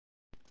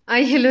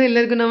Hi hello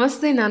ಎಲ್ಲರಿಗೂ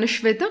ನಮಸ್ತೆ. ನಾನು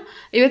ಶ್ವೇತಾ.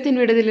 ಇವತ್ತಿನ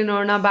ವಿಡಿಯೋದಲ್ಲಿ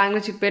ನೋಡೋಣ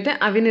ಬ್ಯಾಂಗ್ಳೂರ್ ಚಿಕ್ಕಪೇಟೆ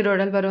ಅವಿನಿ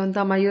ರೋಡಲ್ಲಿ ಬರುವಂಥ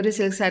ಮಯೂರಿ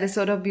ಸಿಲ್ಕ್ ಸ್ಯಾರೀಸ್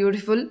ಅವರ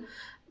ಬ್ಯೂಟಿಫುಲ್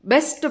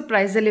ಬೆಸ್ಟ್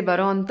ಪ್ರೈಸಲ್ಲಿ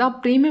ಬರೋವಂಥ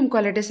ಪ್ರೀಮಿಯಂ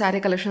ಕ್ವಾಲಿಟಿ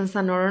ಸ್ಯಾರಿ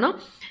ಕಲೆಕ್ಷನ್ಸ್ನ ನೋಡೋಣ.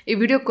 ಈ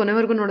ವಿಡಿಯೋ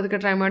ಕೊನೆವರೆಗೂ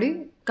ನೋಡೋದಕ್ಕೆ ಟ್ರೈ ಮಾಡಿ.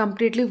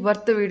 ಕಂಪ್ಲೀಟ್ಲಿ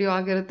ವರ್ತ್ ವಿಡಿಯೋ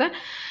ಆಗಿರುತ್ತೆ.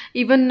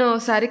 ಈವನ್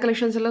ಸ್ಯಾರಿ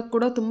ಕಲೆಕ್ಷನ್ಸ್ ಎಲ್ಲ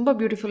ಕೂಡ ತುಂಬ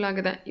ಬ್ಯೂಟಿಫುಲ್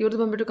ಆಗಿದೆ. ಇವ್ರದ್ದು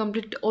ಬಂದುಬಿಟ್ಟು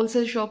ಕಂಪ್ಲೀಟ್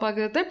ಹೋಲ್ಸೇಲ್ ಶಾಪ್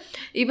ಆಗಿರುತ್ತೆ.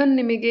 ಈವನ್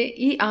ನಿಮಗೆ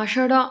ಈ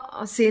ಆಷಾಢ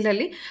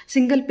ಸೇಲಲ್ಲಿ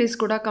ಸಿಂಗಲ್ ಪೀಸ್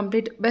ಕೂಡ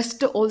ಕಂಪ್ಲೀಟ್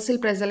ಬೆಸ್ಟ್ ಹೋಲ್ಸೇಲ್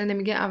ಪ್ರೈಸಲ್ಲಿ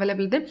ನಿಮಗೆ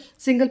ಅವೈಲೇಬಲ್ ಇದೆ.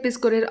 Single piece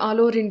courier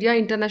all over India,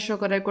 international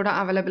courier ಕೂಡ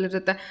ಅವೈಲೇಬಲ್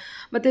ಇರುತ್ತೆ.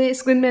 ಮತ್ತು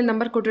ಸ್ಕ್ರೀನ್ ಮೇಲೆ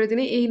ನಂಬರ್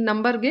ಕೊಟ್ಟಿರ್ತೀನಿ. ಈ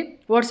ನಂಬರ್ಗೆ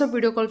ವಾಟ್ಸಪ್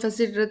ವೀಡಿಯೋ ಕಾಲ್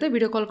ಫೆಸಿಲಿಟಿ ಇರುತ್ತೆ.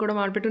 ವೀಡಿಯೋ ಕಾಲ್ ಕೂಡ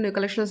ಮಾಡಿಬಿಟ್ಟು ನೀವು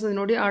ಕಲೆಕ್ಷನ್ಸ್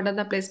ನೋಡಿ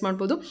ಆರ್ಡರ್ನ ಪ್ಲೇಸ್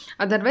ಮಾಡ್ಬೋದು.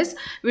 ಅದರ್ವೈಸ್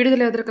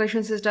ವೀಡಿಯೋದಲ್ಲಿ ಯಾವ್ದಾದ್ರು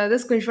ಕಲೆಕ್ಷನ್ಸ್ ಇಷ್ಟ ಆದರೆ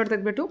ಸ್ಕ್ರೀನ್ಶಾಟ್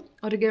ತೆಗೆದುಬಿಟ್ಟು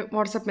ಅವರಿಗೆ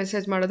ವಾಟ್ಸಪ್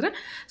ಮೆಸೇಜ್ ಮಾಡಿದ್ರೆ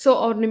ಸೊ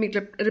ಅವ್ರು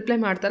ನಿಮಗೆ ರಿಪ್ಲೈ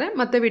ಮಾಡ್ತಾರೆ.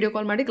 ಮತ್ತೆ ವೀಡಿಯೋ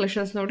ಕಾಲ್ ಮಾಡಿ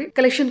ಕಲೆಕ್ಷನ್ಸ್ ನೋಡಿ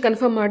ಕಲೆಕ್ಷನ್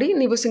ಕನ್ಫರ್ಮ್ ಮಾಡಿ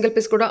ನೀವು ಸಿಂಗಲ್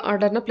ಪೀಸ್ ಕೂಡ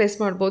ಆರ್ಡರ್ನ ಪ್ಲೇಸ್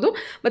ಮಾಡ್ಬೋದು.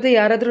 ಮತ್ತು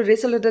ಯಾರಾದರೂ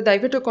ರೀಸೇಲ್ ಇದ್ದರೆ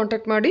ದಯವಿಟ್ಟು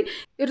ಕಾಂಟ್ಯಾಕ್ಟ್ ಮಾಡಿ.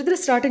 ಇವ್ರದ್ರೆ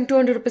ಸ್ಟಾರ್ಟಿಂಗ್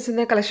 200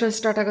 ರೂಪೀಸಿಂದ ಕಲೆಕ್ಷನ್ಸ್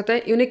ಸ್ಟಾರ್ಟ್ ಆಗುತ್ತೆ.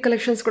 ಯೂನಿಕ್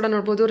ಕಲೆಕ್ಷನ್ಸ್ ಕೂಡ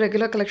ನೋಡ್ಬೋದು,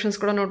 ರೆಗ್ಯುಲರ್ ಕಲೆಕ್ಷನ್ಸ್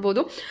ಕೂಡ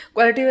ನೋಡ್ಬೋದು.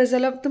 ಕ್ವಾಲಿಟಿ ವೈಸ್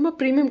ಎಲ್ಲ ತುಂಬ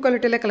ಪ್ರೀಮಿಯಂ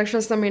ಕ್ವಾಲಿಟಿಯಲ್ಲೇ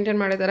ಕಲೆಕ್ಷನ್ಸ್ನ ಮೇಂಟೈನ್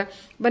ಮಾಡಿದ್ದಾರೆ.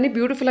 ಬನ್ನಿ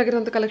ಬ್ಯೂಟಿಫುಲ್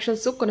ಆಗಿರೋಂಥ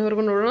ಕಲೆಕ್ಷನ್ಸು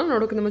ಕೊನೆವರೆಗೂ ನೋಡೋಣ.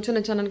 ನೋಡೋಕ್ಕಿಂತ ಮುಂಚೆ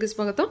ನನ್ನ ಚಾನಲ್ಗೆ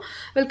ಸ್ವಾಗತ.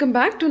 ವೆಲ್ಕಮ್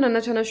ಬ್ಯಾಕ್ ಟು ನನ್ನ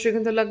ಚಾನಲ್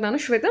ಶ್ರೀಗಂಧವ್ಲಾಗ್. ನಾನು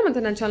ಶ್ವೇತಾ.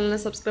 ಮತ್ತು ನನ್ನ ಚಾನಲ್ನ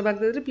ಸಬ್ಸ್ಕ್ರೈಬ್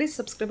ಆಗದಿದ್ರೆ ಪ್ಲೀಸ್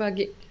ಸಬ್ಸ್ಕ್ರೈಬ್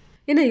ಆಗಿ.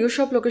 ಇನ್ನು ಯು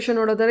ಶಾಪ್ ಲೊಕೇಶನ್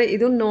ನೋಡೋದಾದ್ರೆ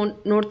ಇದು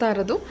ನೋಡ್ತಾ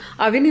ಇರೋದು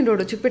ಅವಿನಿ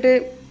ರೋಡು, ಚಿಕ್ಕಪೇಟೆ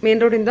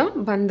ಮೇನ್ ರೋಡಿಂದ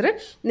ಬಂದರೆ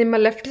ನಿಮ್ಮ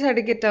ಲೆಫ್ಟ್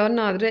ಸೈಡಿಗೆ ಟರ್ನ್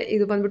ಆದರೆ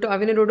ಇದು ಬಂದುಬಿಟ್ಟು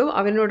ಅವಿನಿ ರೋಡು.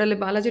 ಅವಿನಿ ರೋಡಲ್ಲಿ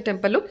Balaji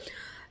temple.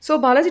 So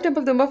Balaji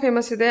temple ತುಂಬ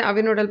ಫೇಮಸ್ ಇದೆ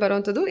ಅವಿನಿ ರೋಡಲ್ಲಿ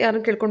ಬರೋವಂಥದ್ದು.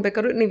 ಯಾರನ್ನು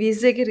ಕೇಳ್ಕೊಳ್ಬೇಕಾದ್ರು ನೀವು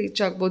ಈಸಿಯಾಗಿ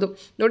ರೀಚ್ ಆಗ್ಬೋದು.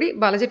 ನೋಡಿ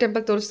ಬಾಲಾಜಿ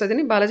ಟೆಂಪಲ್ ತೋರಿಸ್ತಾ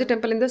ಇದ್ದೀನಿ. ಬಾಲಾಜಿ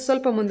ಟೆಂಪಲಿಂದ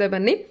ಸ್ವಲ್ಪ ಮುಂದೆ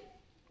ಬನ್ನಿ.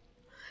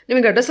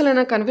 ನಿಮಗೆ ಅಡ್ರೆಸ್ಸಲ್ಲಿ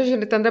ಏನೋ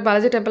ಕನ್ಫ್ಯೂಷನ್ ಇತ್ತಂದರೆ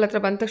ಬಾಲಾಜಿ ಟೆಂಪಲ್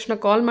ಹತ್ರ ಬಂದ ತಕ್ಷಣ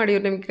ಕಾಲ್ ಮಾಡಿ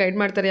ಇವ್ರು ನಿಮಗೆ ಗೈಡ್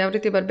ಮಾಡ್ತಾರೆ ಯಾವ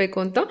ರೀತಿ ಬರಬೇಕು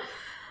ಅಂತ.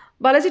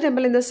 ಬಾಲಾಜಿ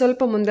ಟೆಂಪಲಿಂದ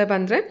ಸ್ವಲ್ಪ ಮುಂದೆ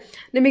ಬಂದರೆ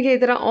ನಿಮಗೆ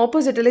ಇದರ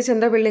ಆಪೋಸಿಟಲ್ಲಿ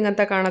ಚಂದ್ರ ಬಿಲ್ಡಿಂಗ್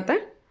ಅಂತ ಕಾಣುತ್ತೆ.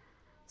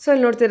 ಸೊ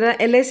ಇಲ್ಲಿ ನೋಡ್ತಿದ್ರೆ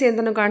LIC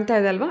ಅಂತಲೂ ಕಾಣ್ತಾ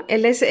ಇದೆ ಅಲ್ವಾ.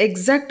 LIC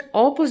ಎಕ್ಸಾಕ್ಟ್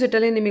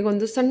ಆಪೋಸಿಟಲ್ಲಿ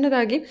ನಿಮಗೊಂದು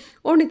ಸಣ್ಣದಾಗಿ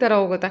ಓಣಿ ಥರ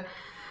ಹೋಗುತ್ತೆ.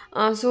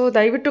 ಸೊ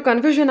ದಯವಿಟ್ಟು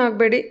ಕನ್ಫ್ಯೂಷನ್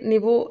ಆಗಬೇಡಿ.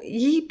 ನೀವು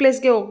ಈ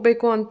ಪ್ಲೇಸ್ಗೆ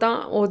ಹೋಗಬೇಕು ಅಂತ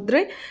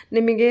ಹೋದರೆ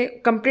ನಿಮಗೆ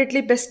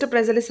ಕಂಪ್ಲೀಟ್ಲಿ ಬೆಸ್ಟ್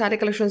ಪ್ರೈಸಲ್ಲಿ ಸ್ಯಾರಿ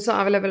ಕಲೆಕ್ಷನ್ಸು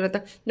ಅವೈಲೇಬಲ್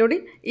ಇರುತ್ತೆ. ನೋಡಿ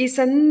ಈ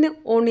ಸಣ್ಣ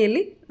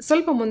ಓಣಿಯಲ್ಲಿ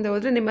ಸ್ವಲ್ಪ ಮುಂದೆ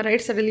ಹೋದರೆ ನಿಮ್ಮ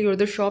ರೈಟ್ ಸೈಡಲ್ಲಿ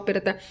ಇವ್ರದ್ದು ಶಾಪ್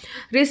ಇರುತ್ತೆ.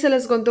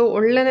 ರೀಸೆಲರ್ಸ್ಗಂತೂ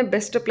ಒಳ್ಳೆಯೇ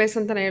ಬೆಸ್ಟ್ ಪ್ಲೇಸ್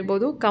ಅಂತಲೇ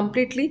ಹೇಳ್ಬೋದು.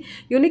 ಕಂಪ್ಲೀಟ್ಲಿ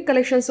ಯೂನಿಕ್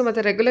ಕಲೆಕ್ಷನ್ಸು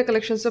ಮತ್ತು ರೆಗ್ಯುಲರ್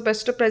ಕಲೆಕ್ಷನ್ಸು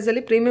ಬೆಸ್ಟ್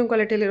ಪ್ರೈಸಲ್ಲಿ ಪ್ರೀಮಿಯಂ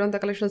ಕ್ವಾಲಿಟಿಯಲ್ಲಿ ಇರುವಂಥ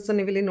ಕಲೆಕ್ಷನ್ಸು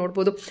ನೀವು ಇಲ್ಲಿ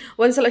ನೋಡ್ಬೋದು.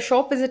 ಒಂದ್ಸಲ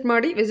ಶಾಪ್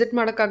ವಿಸಿಟ್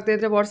ಮಾಡೋಕ್ಕಾಗದೇ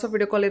ಇದ್ದರೆ ವಾಟ್ಸಪ್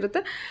ವೀಡಿಯೋ ಕಾಲ್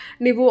ಇರುತ್ತೆ.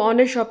 ನೀವು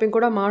ಆನ್ಲೈನ್ ಶಾಪಿಂಗ್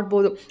ಕೂಡ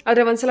ಮಾಡ್ಬೋದು.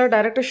 ಆದರೆ ಒಂದ್ಸಲ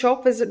ಡೈರೆಕ್ಟ್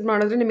ಶಾಪ್ ವಿಸಿಟ್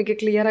ಮಾಡಿದ್ರೆ ನಿಮಗೆ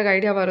ಕ್ಲಿಯರಾಗಿ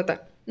ಐಡಿಯಾ ಬರುತ್ತೆ.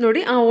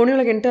 ನೋಡಿ ಆ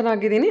ಓಣಿಯೊಳಗೆ ಎಂಟರ್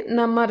ಆಗಿದ್ದೀನಿ.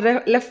 ನಮ್ಮ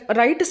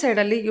ರೈಟ್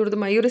ಸೈಡಲ್ಲಿ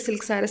ಇವ್ರದ್ದು ಮಯೂರಿ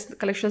ಸಿಲ್ಕ್ ಸ್ಯಾರೀಸ್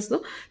ಕಲೆಕ್ಷನ್ಸ್ದು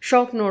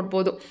ಶಾಪ್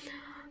ನೋಡ್ಬೋದು.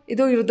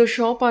 ಇದು ಇವ್ರದ್ದು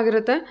ಶಾಪ್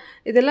ಆಗಿರುತ್ತೆ.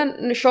 ಇದೆಲ್ಲ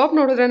ಶಾಪ್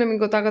ನೋಡಿದ್ರೆ ನಿಮಗೆ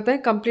ಗೊತ್ತಾಗುತ್ತೆ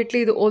ಕಂಪ್ಲೀಟ್ಲಿ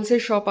ಇದು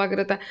ಹೋಲ್ಸೇಲ್ ಶಾಪ್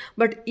ಆಗಿರುತ್ತೆ.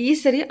 ಬಟ್ ಈ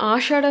ಸರಿ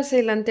ಆಷಾಢ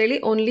ಸೇಲ್ ಅಂತೇಳಿ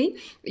ಓನ್ಲಿ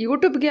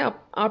ಯೂಟ್ಯೂಬ್ಗೆ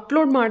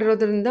ಅಪ್ಲೋಡ್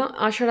ಮಾಡಿರೋದ್ರಿಂದ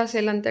ಆಷಾಢ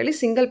ಸೇಲ್ ಅಂತೇಳಿ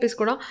ಸಿಂಗಲ್ ಪೀಸ್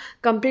ಕೂಡ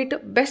ಕಂಪ್ಲೀಟ್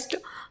ಬೆಸ್ಟ್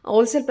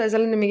ಹೋಲ್ಸೇಲ್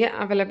ಪ್ರೈಸಲ್ಲಿ ನಿಮಗೆ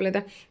ಅವೈಲೇಬಲ್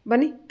ಇದೆ.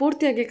 ಬನ್ನಿ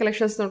ಪೂರ್ತಿಯಾಗಿ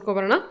ಕಲೆಕ್ಷನ್ಸ್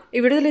ನೋಡ್ಕೊಬರೋಣ.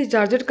 ಈ ವಿಡಿಯೋದಲ್ಲಿ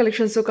georgette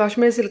collections,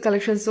 Kashmiri silk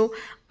collections,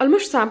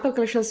 almost sample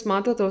collections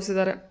ಮಾತ್ರ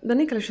ತೋರಿಸಿದ್ದಾರೆ.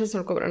 ಬನ್ನಿ ಕಲೆಕ್ಷನ್ಸ್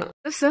ನೋಡ್ಕೊಬರೋಣ.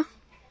 ಸರ್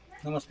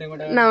ನಮಸ್ತೆ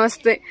ಮೇಡಮ್.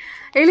 ನಮಸ್ತೆ.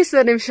 ಹೇಳಿ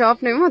ಸರ್ ನಿಮ್ಮ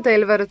ಶಾಪ್ ನೇಮು ಮತ್ತು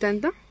ಎಲ್ಲಿ ಬರುತ್ತೆ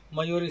ಅಂತ.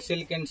 Mayuri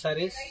silk and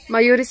saris.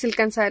 Mayuri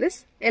silk and saris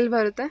ಎಲ್ಲಿ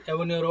ಬರುತ್ತೆ?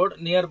 Avenue road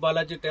near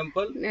Balaji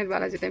temple.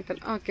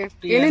 Okay.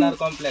 T.N.R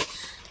complex.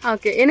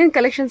 Okay. ಏನೇನು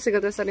ಕಲೆಕ್ಷನ್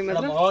ಸಿಗುತ್ತೆ ಸರ್ ನಿಮ್ಮ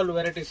ಹತ್ರ? ಆಲ್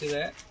ವೆರೈಟೀಸ್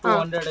ಇದೆ.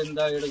 200 ಇಂದ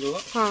ಹಿಡಿದು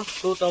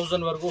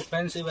 2000 ವರೆಗೂ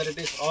ಫ್ಯಾನ್ಸಿ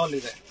ವೆರೈಟೀಸ್ ಆಲ್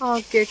ಇದೆ.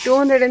 ಓಕೆ.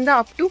 200 ಇಂದ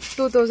ಅಪ್ ಟು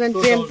 2000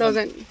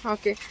 3000.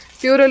 ಓಕೆ.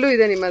 ಪ್ಯೂರಲ್ಲೂ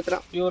ಇದೆ ನಿಮ್ಮ ಹತ್ರ?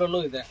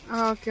 ಪ್ಯೂರಲ್ಲೂ ಇದೆ.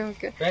 Okay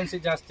okay. ಫ್ಯಾನ್ಸಿ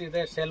ಜಾಸ್ತಿ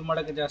ಇದೆ, ಸೇಲ್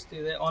ಮಾಡಕ್ಕೆ ಜಾಸ್ತಿ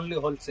ಇದೆ. Only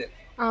wholesale.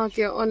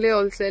 Okay. Only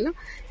wholesale.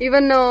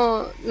 ಇವನ್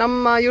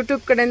ನಮ್ಮ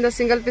ಯೂಟ್ಯೂಬ್ ಕಡೆಯಿಂದ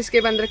ಸಿಂಗಲ್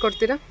ಪೀಸ್ಗೆ ಬಂದರೆ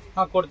ಕೊಡ್ತೀರಾ?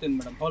 ಕೊಡ್ತೀನಿ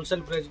ಮೇಡಮ್.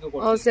 ಹೋಲ್ಸೇಲ್ ಪ್ರೈಸ್ಗೆ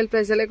ಕೊಡ್ತೀನಿ. ಹೋಲ್ಸೇಲ್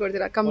ಪ್ರೈಸಲ್ಲೇ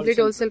ಕೊಡ್ತೀರಾ? ಕಂಪ್ಲೀಟ್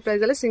ಹೋಲ್ಸೇಲ್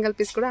ಪ್ರೈಸಲ್ಲೇ ಸಿಂಗಲ್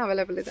ಪೀಸ್ ಕೂಡ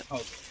ಅವೈಲೇಬಲ್ ಇದೆ.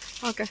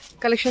 ಓಕೆ.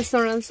 ಕಲೆಕ್ಷನ್ಸ್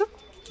ನೋಡೋಣ ಸರ್.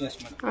 Yes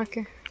madam.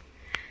 ಓಕೆ.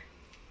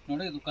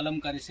 ನೋಡಿ ಇದು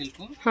ಕಲಂಕಾರಿ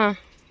ಸಿಲ್ಕು. ಹಾಂ.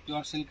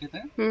 ಪ್ಯೂರ್ ಸಿಲ್ಕ್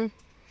ಇದೆ.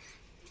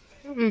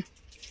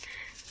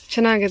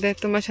 ಚೆನ್ನಾಗಿದೆ,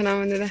 ತುಂಬಾ ಚೆನ್ನಾಗಿ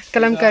ಬಂದಿದೆ.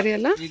 ಕಲಂಕಾರಿ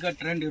ಅಲ್ಲ ಈಗ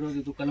ಟ್ರೆಂಡ್ ಇರೋದು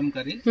ಇದು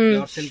ಕಲಂಕಾರಿ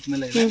ಪ್ಯೂರ್ ಸಿಲ್ಕ್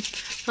ಮೇಲೆ ಇದೆ.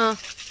 ಹಾಂ.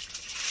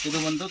 ಇದು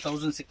ಒಂದು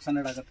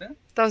 1600 ಆಗುತ್ತೆ.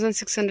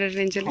 1600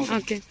 ರೇಂಜಲ್ಲಿ.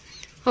 ಓಕೆ.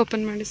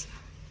 ಓಪನ್ ಮಾಡಿ ಸರ್.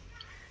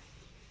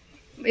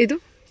 ಇದು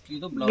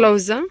ಇದು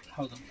ಬ್ಲೌಸಾ?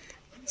 ಹೌದು.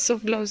 ಸೊ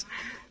ಬ್ಲೌಸ್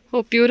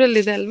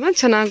ಪ್ಯೂರಲ್ಲಿದೆ ಅಲ್ವಾ?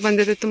 ಚೆನ್ನಾಗಿ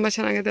ಬಂದಿದೆ, ತುಂಬ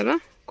ಚೆನ್ನಾಗಿದೆ ಅಲ್ವಾ?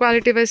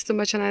 ಕ್ವಾಲಿಟಿ ವೈಸ್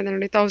ತುಂಬ ಚೆನ್ನಾಗಿದೆ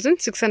ನೋಡಿ.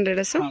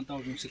 1600 ಸರ್.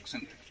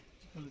 1600.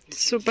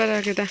 ಸೂಪರ್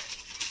ಆಗಿದೆ.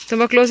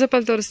 ತುಂಬ ಕ್ಲೋಸಪ್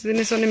ಅಲ್ಲಿ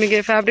ತೋರಿಸ್ತಿದ್ದೀನಿ. ಸೊ ನಿಮಗೆ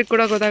ಫ್ಯಾಬ್ರಿಕ್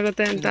ಕೂಡ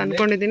ಗೊತ್ತಾಗುತ್ತೆ ಅಂತ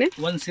ಅನ್ಕೊಂಡಿದ್ದೀನಿ.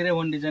 ಒಂದು ಸೀರೆ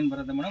ಒಂದು ಡಿಸೈನ್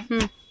ಬರುತ್ತೆ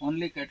ಮೇಡಮ್.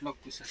 Only catalogue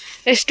pieces.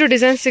 ಎಷ್ಟು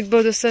ಡಿಸೈನ್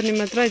ಸಿಗ್ಬೋದು ಸರ್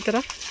ನಿಮ್ಮ ಹತ್ರ ಈ ಥರ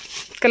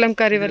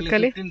ಕಲಂಕಾರಿ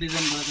ವರ್ಕಲ್ಲಿ? 15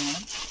 ಡಿಸೈನ್ ಬರುತ್ತೆ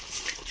madam.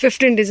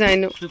 15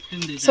 design.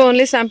 So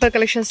only sample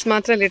collections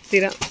ಮಾತ್ರ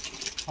ಇಡ್ತೀರಾ?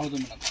 ಹೌದು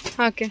ಮೇಡಮ್.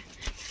 ಓಕೆ.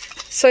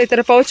 ಸೊ ಈ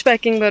ಥರ ಪೌಚ್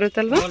ಪ್ಯಾಕಿಂಗ್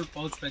ಬರುತ್ತಲ್ವಾ?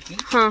 Pouch packing.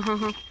 ಹಾಂ ಹಾಂ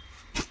ಹಾಂ.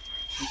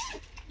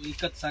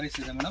 ಇಕ್ಕತ್ ಸಾರೀಸ್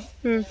ಇದೆ ಮೇಡಮ್.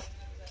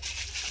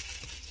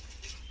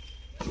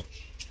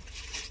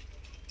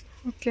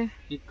 ಓಕೆ.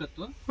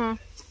 ಇಕ್ಕತ್ತು. ಹಾಂ.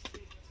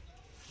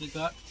 ಈಗ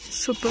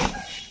ಸೂಪರ್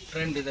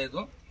ಟ್ರೆಂಡ್ ಇದೆ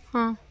ಇದು.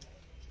 ಹಾಂ.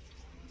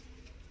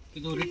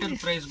 ಇದು ರಿಟೇಲ್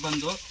ಪ್ರೈಸ್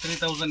ಬಂದು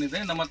 3000 ಇದೆ.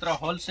 ನಮ್ಮ ಹತ್ರ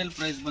ಹೋಲ್ಸೇಲ್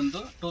ಪ್ರೈಸ್ ಬಂದು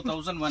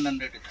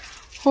 2100 ಇದೆ.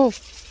 ಓ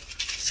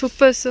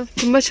ಸೂಪರ್ ಸರ್,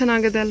 ತುಂಬ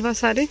ಚೆನ್ನಾಗಿದೆ ಅಲ್ವಾ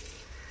ಸಾರಿ?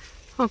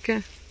 ಓಕೆ.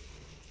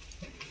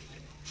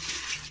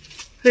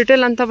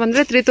 ರಿಟೇಲ್ ಅಂತ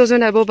ಬಂದರೆ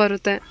 3000 ಅಬೋವ್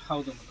ಬರುತ್ತೆ.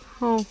 ಹೌದು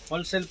ಮೇಡಮ್.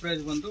 ಹೋಲ್ಸೇಲ್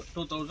ಪ್ರೈಸ್ ಬಂದು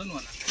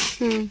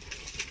 2100.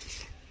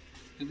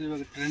 ಇದು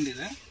ಇವಾಗ ಟ್ರೆಂಡ್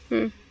ಇದೆ.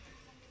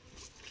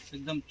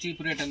 एकदम चीप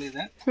रेट ಅಲ್ಲಿ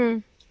ಇದೆ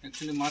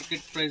ಆಕ್ಚುಲಿ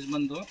ಮಾರ್ಕೆಟ್ ಪ್ರೈಸ್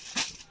ಬಂದು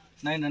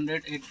 900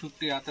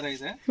 850 ಆ ತರ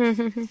ಇದೆ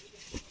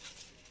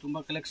ತುಂಬಾ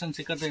ಕಲೆಕ್ಷನ್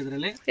ಸಿಗುತ್ತೆ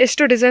ಇದರಲ್ಲಿ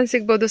ಎಷ್ಟು ಡಿಸೈನ್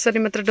ಸಿಗಬಹುದು ಸರ್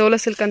ನಿಮ್ಮ ಹತ್ರ ಡೋಲಾ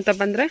ಸಿಲ್ಕ್ ಅಂತ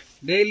ಬಂದ್ರೆ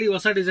ಡೈಲಿ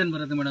ಹೊಸ ಡಿಸೈನ್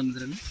ಬರುತ್ತೆ ಮೇಡಂ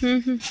ಇದರಲ್ಲಿ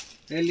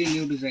ಡೈಲಿ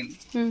ನ್ಯೂ ಡಿಸೈನ್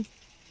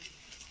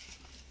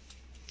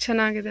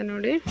ಚೆನ್ನಾಗಿದೆ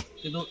ನೋಡಿ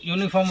ಇದು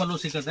ಯೂನಿಫಾರ್ಮ್ ಅಲ್ಲೂ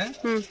ಸಿಗುತ್ತೆ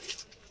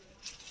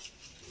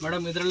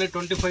ಮೇಡಂ ಇದರಲ್ಲಿ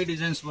 25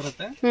 ಡಿಸೈನ್ಸ್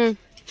ಬರುತ್ತೆ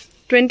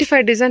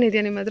 25 ಡಿಸೈನ್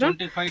ಇದೆ ನಿಮ್ಮ ಹತ್ರ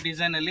 25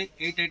 ಡಿಸೈನ್ ಅಲ್ಲಿ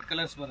 8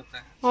 ಕಲರ್ಸ್ ಬರುತ್ತೆ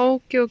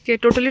ಓಕೆ ಓಕೆ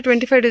ಟೋಟಲಿ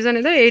 25 ಡಿಸೈನ್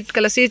ಇದೆ 8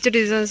 ಕಲರ್ಸ್ ಈಚ್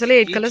ಡಿಸೈನ್ಸ್ ಅಲ್ಲಿ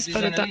 8 ಕಲರ್ಸ್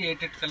ಬರುತ್ತೆ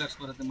 8 ಕಲರ್ಸ್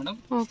ಬರುತ್ತೆ ಮೇಡಂ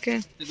ಓಕೆ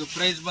ಇದು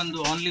ಪ್ರೈಸ್ ಬಂದು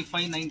ಓನ್ಲಿ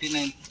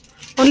 599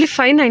 ಓನ್ಲಿ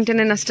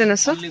 599 ಅಷ್ಟೇನಾ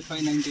ಸರ್ ಓನ್ಲಿ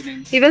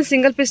 599 ಇವನ್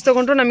ಸಿಂಗಲ್ ಪೀಸ್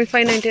ತಗೊಂಡ್ರು ನಮಗೆ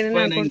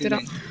 599 ಅನ್ಕೊಳ್ತೀರಾ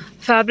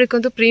ಫ್ಯಾಬ್ರಿಕ್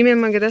ಅಂತೂ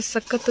ಪ್ರೀಮಿಯಂ ಆಗಿದೆ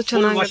ಸಕ್ಕತ್ತು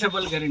ಚೆನ್ನಾಗಿದೆ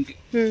ವಾಷಬಲ್ ಗ್ಯಾರಂಟಿ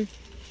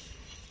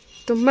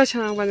ತುಂಬಾ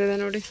ಚೆನ್ನಾಗಿ ಬಂದಿದೆ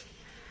ನೋಡಿ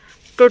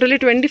ಟೋಟಲಿ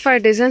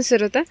 25 ಡಿಸೈನ್ಸ್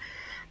ಇರುತ್ತೆ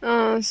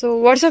so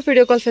WhatsApp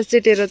video call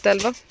facility ಇರುತ್ತೆ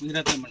ಅಲ್ವಾ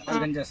ಇರುತ್ತೆ ಮೇಡಂ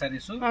ಆರ್ಗಂಜಾ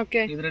ಸ್ಯಾರೀಸ್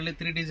ಓಕೆ ಇದರಲ್ಲಿ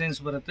 3 ಡಿಸೈನ್ಸ್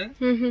ಬರುತ್ತೆ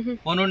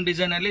ಒಂದೊಂದು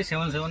ಡಿಸೈನ್ ಅಲ್ಲಿ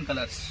 7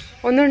 ಕಲರ್ಸ್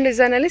ಒಂದೊಂದು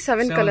ಡಿಸೈನ್ ಅಲ್ಲಿ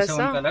 7 ಕಲರ್ಸ್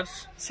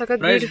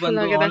ಸಖತ್ ಪ್ರೈಸ್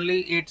ಬಂದು ಓನ್ಲಿ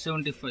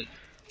 875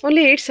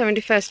 ಓನ್ಲಿ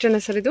 875 ಅಷ್ಟೇನಾ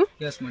ಸರ್ ಇದು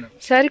ಯಸ್ ಮೇಡಂ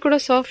ಸ್ಯಾರಿ ಕೂಡ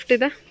ಸಾಫ್ಟ್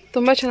ಇದೆ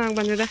ತುಂಬಾ ಚೆನ್ನಾಗಿ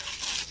ಬಂದಿದೆ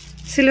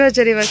ಸಿಲ್ವರ್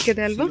ಜರಿ ವರ್ಕ್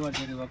ಇದೆ ಅಲ್ವಾ ಸಿಲ್ವರ್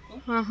ಜರಿ ವರ್ಕ್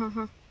ಹಾ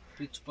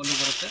ರಿಚ್ ಪಲ್ಲು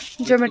ಬರುತ್ತೆ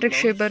ಜಿಯೋಮೆಟ್ರಿಕ್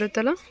ಶೇಪ್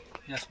ಬರುತ್ತಲ್ಲ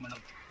ಯಸ್ ಮೇಡಂ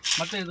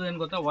ಮತ್ತೆ ಇದು ಏನು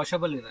ಗೊತ್ತಾ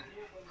ವಾಷಬಲ್ ಇದೆ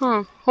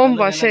ಹೋಮ್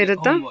ವಾಶ್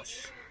ಇರುತ್ತಾ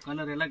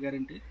ಕಲರ್ ಎಲ್ಲ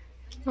ಗ್ಯಾರಂಟಿ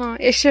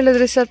ಎಷ್ಟು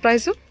ಹೇಳಿದ್ರಿ ಸರ್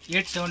ಪ್ರೈಸ್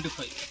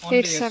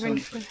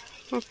 875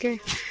 ಓಕೆ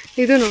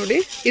ಇದು ನೋಡಿ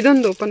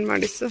ಇದೊಂದು ಓಪನ್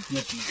ಮಾಡಿ ಸರ್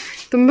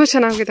ತುಂಬಾ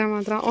ಚೆನ್ನಾಗಿದೆ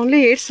ಮಾತ್ರ ಓನ್ಲಿ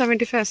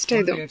 875 ಅಷ್ಟೇ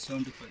ಇದು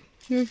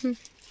 875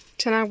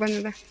 ಚೆನ್ನಾಗಿ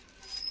ಬಂದಿದೆ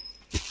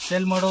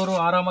ಸೇಲ್ ಮಾಡೋರು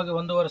ಆರಾಮಾಗಿ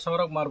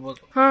 1,500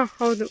 ಮಾರಬಹುದು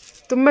ಹೌದು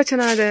ತುಂಬಾ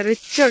ಚೆನ್ನಾಗಿದೆ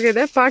ರಿಚ್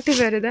ಆಗಿದೆ ಪಾರ್ಟಿ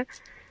ವೇರ್ ಇದೆ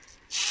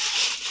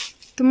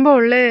ತುಂಬಾ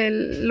ಒಳ್ಳೆ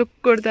ಲುಕ್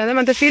ಕೊಡ್ತಾ ಇದೆ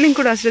ಮತ್ತೆ ಫೀಲಿಂಗ್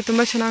ಕೂಡ ಅಷ್ಟೇ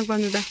ತುಂಬಾ ಚೆನ್ನಾಗಿ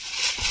ಬಂದಿದೆ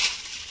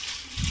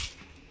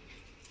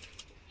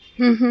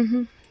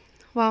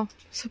ವಾವ್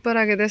ಸೂಪರ್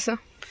ಆಗಿದೆ ಸರ್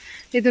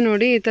ಇದು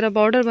ನೋಡಿ ಈ ಥರ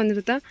ಬಾರ್ಡರ್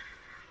ಬಂದಿರುತ್ತೆ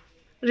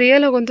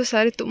ರಿಯಲ್ ಆಗಂತೂ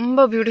ಸ್ಯಾರಿ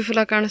ತುಂಬ ಬ್ಯೂಟಿಫುಲ್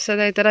ಆಗಿ ಕಾಣಿಸ್ತಾ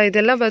ಇದೆ ಈ ಥರ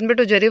ಇದೆಲ್ಲ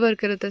ಬಂದ್ಬಿಟ್ಟು ಜರಿ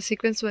ವರ್ಕ್ ಇರುತ್ತೆ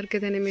ಸೀಕ್ವೆನ್ಸ್ ವರ್ಕ್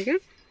ಇದೆ ನಿಮಗೆ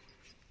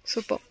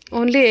ಸೂಪರ್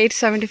ಓನ್ಲಿ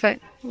 875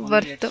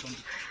 ವರ್ತ್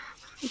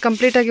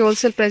ಕಂಪ್ಲೀಟಾಗಿ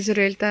ಹೋಲ್ಸೇಲ್ ಪ್ರೈಸ್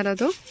ಹೇಳ್ತಾ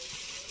ಇರೋದು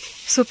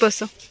ಸೂಪರ್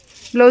ಸರ್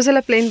ಬ್ಲೌಸ್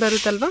ಎಲ್ಲ ಪ್ಲೇನ್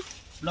ಬರುತ್ತಲ್ವಾ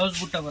ಬ್ಲೌಸ್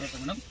ಬುಟ್ಟ ಬರುತ್ತೆ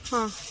ಮೇಡಮ್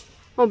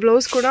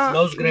ಬ್ಲೌಸ್ ಕೂಡ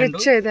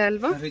ರಿಚ್ ಇದೆ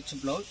ಅಲ್ವಾ rich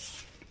blouse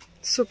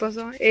super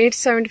sir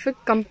 875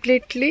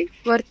 completely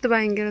worth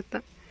buying ಇರುತ್ತೆ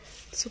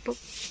ಸೂಪರ್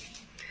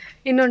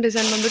ಇನ್ನೊಂದು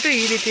ಡಿಸೈನ್ ಬಂದ್ಬಿಟ್ಟು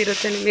ಈ ರೀತಿ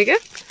ಇರುತ್ತೆ ನಿಮಗೆ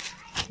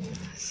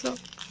ಸೊ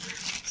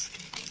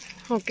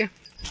ಓಕೆ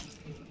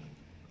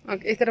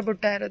ಈ ಥರ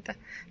ಬುಟ್ಟ ಇರುತ್ತೆ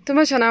ತುಂಬ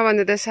ಚೆನ್ನಾಗಿ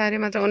ಬಂದಿದೆ ಸ್ಯಾರಿ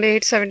ಮಾತ್ರ ಓನ್ಲಿ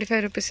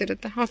 875 ರೂಪೀಸ್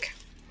ಇರುತ್ತೆ ಓಕೆ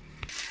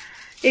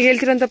ಈಗ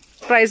ಹೇಳ್ತಿರೋಂಥ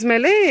ಪ್ರೈಸ್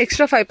ಮೇಲೆ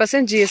ಎಕ್ಸ್ಟ್ರಾ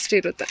 5% GST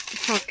ಇರುತ್ತೆ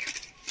ಓಕೆ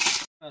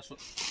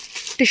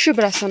ಟಿಶ್ಯೂ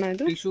ಬ್ರಾಸೋನಾ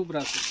ಇದು ಟಿಶ್ಯೂ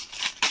ಬ್ರಾಸೋ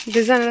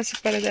ಡಿಸೈನ್ ಎಲ್ಲ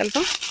ಸೂಪರ್ ಇದೆ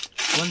ಅಲ್ವಾ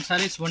ಒಂದು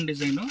ಸ್ಯಾರೀಸ್ ಒಂದು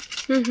ಡಿಸೈನು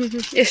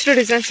ಎಷ್ಟು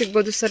ಡಿಸೈನ್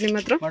ಸಿಗ್ಬೋದು ಸರ್ ನಿಮ್ಮ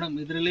ಹತ್ರ ಮೇಡಮ್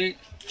ಇದರಲ್ಲಿ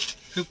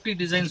 50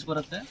 ಡಿಸೈನ್ಸ್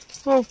ಬರುತ್ತೆ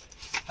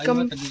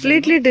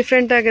ಕಂಪ್ಲೀಟ್ಲಿ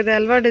ಡಿಫ್ರೆಂಟ್ ಆಗಿದೆ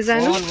ಅಲ್ವಾ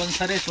ಡಿಸೈನ್ ಒಂದು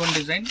ಸ್ಯಾರೀಸ್ ಒಂದು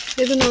ಡಿಸೈನ್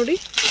ಇದು ನೋಡಿ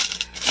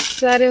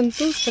ಸ್ಯಾರಿ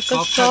ಅಂತೂ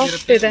ಸಖತ್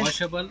ಸಾಫ್ಟ್ ಇದೆ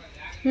ವಾಷಬಲ್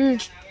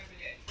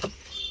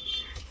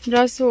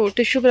ಬ್ರಾಸೋ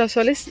ಟಿಶ್ಯೂ ಬ್ರಾಸೋ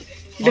ಅಲ್ಲಿ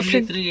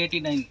different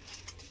 389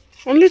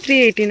 only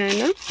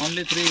 389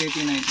 only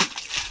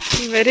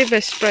 389 very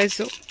best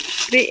price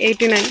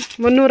 389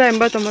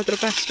 389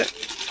 ರೂಪಾಯಿ ಅಷ್ಟೇ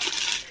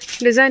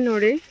ಡಿಸೈನ್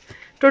ನೋಡಿ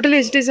ಟೋಟಲಿ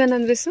ಎಷ್ಟು ಡಿಸೈನ್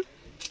ಅಂದರೆ ಸರ್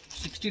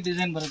 60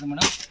 ಡಿಸೈನ್ ಬರುತ್ತೆ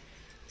ಮೇಡಮ್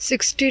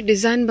 60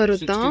 ಡಿಸೈನ್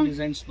ಬರುತ್ತಾ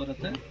ಡಿಸೈನ್ಸ್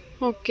ಬರುತ್ತೆ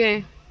ಓಕೆ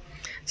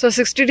ಸೊ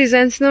 60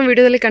 ಡಿಸೈನ್ಸ್ನ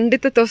ವಿಡಿಯೋದಲ್ಲಿ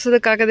ಖಂಡಿತ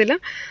ತೋರಿಸೋದಕ್ಕಾಗೋದಿಲ್ಲ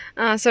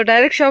ಸೊ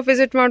ಡೈರೆಕ್ಟ್ ಶಾಪ್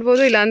ವಿಸಿಟ್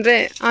ಮಾಡ್ಬೋದು ಇಲ್ಲಾಂದರೆ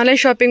ಆನ್ಲೈನ್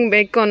ಶಾಪಿಂಗ್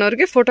ಬೇಕು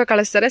ಅನ್ನೋರಿಗೆ ಫೋಟೋ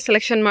ಕಳಿಸ್ತಾರೆ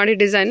ಸೆಲೆಕ್ಷನ್ ಮಾಡಿ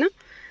ಡಿಸೈನ್ನ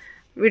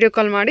ವಿಡಿಯೋ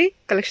ಕಾಲ್ ಮಾಡಿ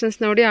ಕಲೆಕ್ಷನ್ಸ್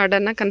ನೋಡಿ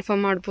ಆರ್ಡರ್ನ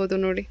ಕನ್ಫರ್ಮ್ ಮಾಡ್ಬೋದು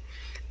ನೋಡಿ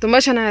ತುಂಬ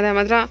ಚೆನ್ನಾಗಿದೆ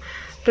ಮಾತ್ರ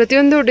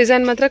ಪ್ರತಿಯೊಂದು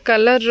ಡಿಸೈನ್ ಮಾತ್ರ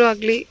ಕಲರ್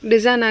ಆಗಲಿ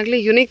ಡಿಸೈನ್ ಆಗಲಿ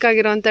ಯುನೀಕ್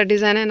ಆಗಿರೋವಂಥ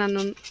ಡಿಸೈನೇ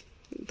ನಾನು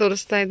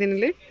ತೋರಿಸ್ತಾ ಇದ್ದೀನಿ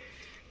ಇಲ್ಲಿ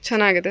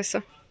ಚೆನ್ನಾಗಿದೆ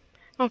ಸರ್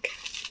ಓಕೆ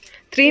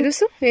 3 ಇದು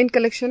ಏನು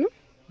ಕಲೆಕ್ಷನು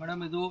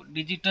ಮೇಡಮ್ ಇದು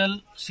ಡಿಜಿಟಲ್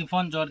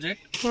ಸಿಫಾನ್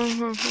ಜಾರ್ಜೆಟ್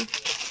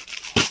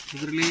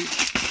ಇದರಲ್ಲಿ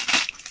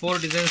 4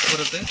 ಡಿಸೈನ್ಸ್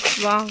ಬರುತ್ತೆ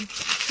ವಾವ್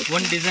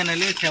ಒಂದು ಡಿಸೈನ್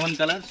ಅಲ್ಲಿ 7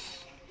 ಕಲರ್ಸ್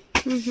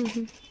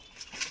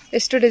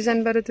ಎಷ್ಟು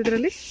ಡಿಸೈನ್ ಬರುತ್ತೆ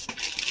ಇದರಲ್ಲಿ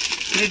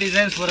 3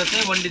 ಡಿಸೈನ್ಸ್ ಬರುತ್ತೆ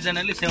ಒಂದು ಡಿಸೈನ್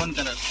ಅಲ್ಲಿ 7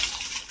 ಕಲರ್ಸ್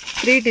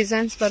 3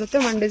 ಡಿಸೈನ್ಸ್ ಬರುತ್ತೆ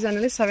ಒಂದು ಡಿಸೈನ್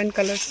ಅಲ್ಲಿ 7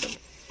 ಕಲರ್ಸ್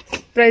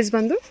ಪ್ರೈಸ್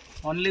ಬಂದು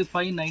ಓನ್ಲಿ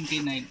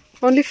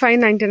 599 ಓನ್ಲಿ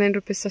 599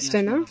 ರೂಪೀಸ್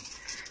ಅಷ್ಟೇನಾ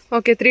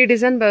ಓಕೆ 3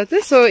 ಡಿಸೈನ್ ಬರುತ್ತೆ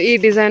ಸೊ ಈ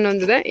ಡಿಸೈನ್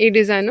ಒಂದಿದೆ ಈ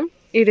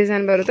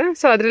ಡಿಸೈನ್ ಬರುತ್ತೆ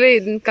ಸೊ ಅದರಲ್ಲಿ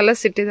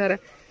ಕಲರ್ಸ್ ಇಟ್ಟಿದ್ದಾರೆ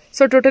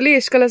ಸೊ ಟೋಟಲಿ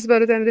ಎಷ್ಟು ಕಲರ್ಸ್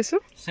ಬರುತ್ತೆ ಅಂದರೆ ಸೊ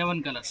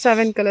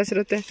 7 ಕಲರ್ಸ್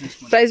ಇರುತ್ತೆ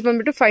ಪ್ರೈಸ್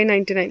ಬಂದ್ಬಿಟ್ಟು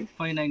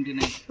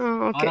 599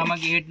 ಓಕೆ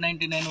ಆರಾಮಾಗಿ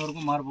 899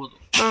 ವರೆಗೂ ಮಾರಬಹುದು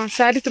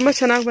ಸ್ಯಾರಿ ತುಂಬ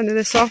ಚೆನ್ನಾಗಿ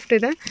ಬಂದಿದೆ ಸಾಫ್ಟ್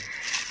ಇದೆ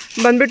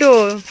ಬಂದ್ಬಿಟ್ಟು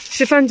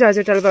ಶಿಫಾನ್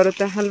ಜಾರ್ಜೆಟ್ ಅಲ್ಲಿ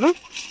ಬರುತ್ತೆ ಅಲ್ವಾ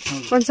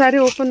ಒಂದು ಸ್ಯಾರಿ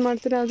ಓಪನ್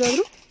ಮಾಡ್ತೀರಾ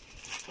ಯಾವುದಾದ್ರು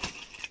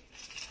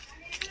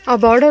ಆ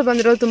ಬಾರ್ಡರ್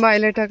ಬಂದಿರೋದು ತುಂಬ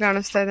ಹೈಲೈಟಾಗಿ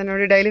ಕಾಣಿಸ್ತಾ ಇದೆ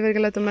ನೋಡಿ ಡೈಲಿ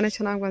ವೇರ್ಗೆಲ್ಲ ತುಂಬಾ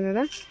ಚೆನ್ನಾಗಿ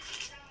ಬಂದಿದೆ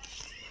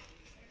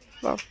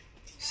ವಾವ್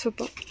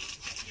ಸೂಪರ್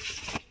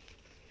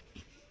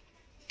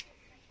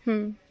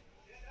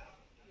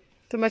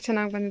ತುಂಬ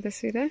ಚೆನ್ನಾಗಿ ಬಂದಿದೆ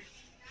ಸೀರೆ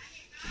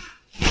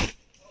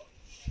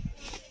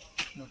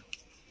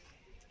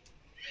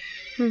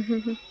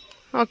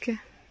ಓಕೆ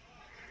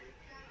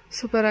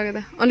ಸೂಪರ್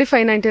ಆಗಿದೆ ಓನ್ಲಿ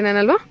 599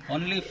 ಅಲ್ವಾ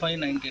ಓನ್ಲಿ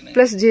 599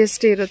 ಪ್ಲಸ್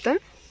GST ಇರುತ್ತೆ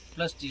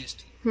plus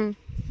GST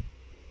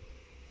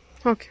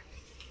okay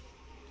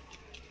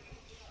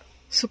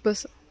super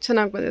sir,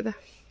 ಚೆನ್ನಾಗಿ ಬಂದಿದೆ.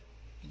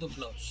 ಇದು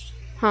ಬ್ಲೌಸ್.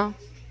 ಹಾಂ,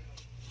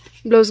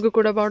 ಬ್ಲೌಸ್ಗೂ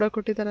ಕೂಡ ಬಾರ್ಡರ್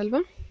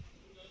ಕೊಟ್ಟಿದ್ದಾರಲ್ವಾ,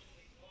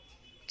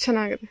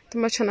 ಚೆನ್ನಾಗಿದೆ,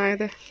 ತುಂಬ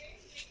ಚೆನ್ನಾಗಿದೆ.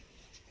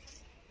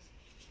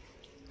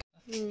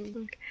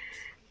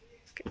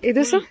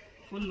 ಇದು ಸರ್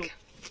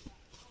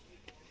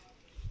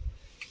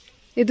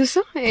ಇದು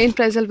ಸರ್ ಏನು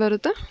ಪ್ರೈಸಲ್ಲಿ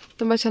ಬರುತ್ತಾ?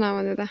 ತುಂಬ ಚೆನ್ನಾಗಿ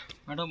ಬಂದಿದೆ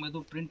ಮೇಡಮ್. ಇದು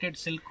ಪ್ರಿಂಟೆಡ್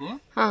ಸಿಲ್ಕ್.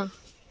 ಹಾಂ,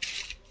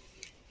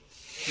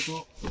 ಇದು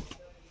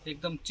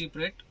ಏಕದಮ್ cheap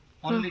rate,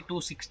 only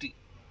 260.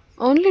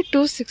 Only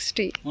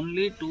 260.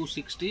 Only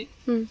 260.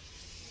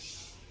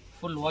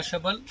 Full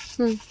washable.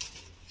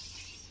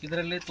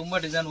 ಇದರಲ್ಲಿ ತುಂಬಾ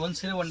ಡಿಸೈನ್, ಒಂದು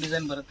ಸೀರೆ ಒಂದು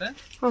ಡಿಸೈನ್ ಬರುತ್ತೆ.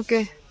 ಓಕೆ,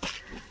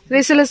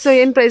 ರೀಸೇಲರ್ಸ್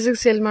ಏನು ಪ್ರೈಸಿಗೆ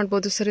ಸೇಲ್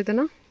ಮಾಡ್ಬೋದು ಸರ್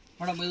ಇದನ್ನು?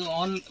 ಮೇಡಮ್ ಇದು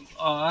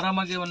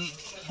ಆರಾಮಾಗಿ ಒಂದು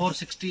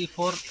 460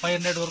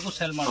 500 ವರೆಗೂ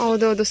ಸೇಲ್ ಮಾಡಿ.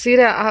 ಹೌದೌದು,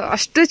 ಸೀರೆ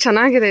ಅಷ್ಟು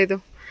ಚೆನ್ನಾಗಿದೆ, ಇದು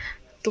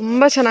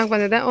ತುಂಬ ಚೆನ್ನಾಗಿ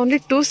ಬಂದಿದೆ. Only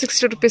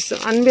 260 rupees,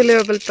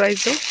 unbelievable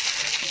price.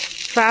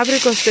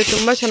 Fabric ಅಷ್ಟೇ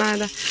ತುಂಬ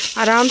ಚೆನ್ನಾಗಿದೆ,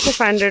 ಆರಾಮ್ಸೆ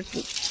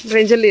 500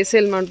 ರೇಂಜಲ್ಲಿ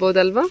ಸೇಲ್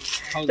ಮಾಡ್ಬೋದಲ್ವಾ?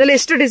 ಇದರಲ್ಲಿ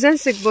ಎಷ್ಟು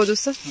ಡಿಸೈನ್ಸ್ ಸಿಗ್ಬೋದು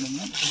ಸರ್?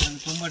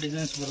 ತುಂಬ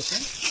ಡಿಸೈನ್ಸ್ ಬರುತ್ತೆ.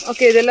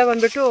 ಓಕೆ, ಇದೆಲ್ಲ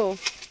ಬಂದ್ಬಿಟ್ಟು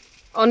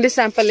ಓನ್ಲಿ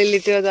ಸ್ಯಾಂಪಲ್ ಇಲ್ಲಿ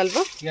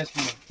ಇಟ್ಟಿರೋದಲ್ವಾ?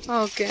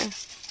 ಓಕೆ,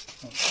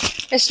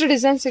 ಎಷ್ಟು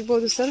ಡಿಸೈನ್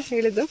ಸಿಗ್ಬೋದು ಸರ್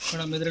ಹೇಳಿದ್ದು?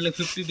 ಮೇಡಮ್ ಇದರಲ್ಲಿ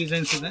 50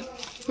 ಡಿಸೈನ್ಸ್ ಇದೆ.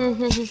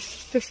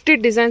 50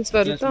 ಡಿಸೈನ್ಸ್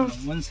ಬರುತ್ತಾ?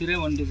 ಒಂದು ಸೀರೆ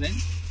ಒಂದು ಡಿಸೈನ್.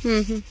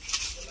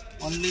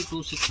 ಓನ್ಲಿ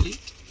 260.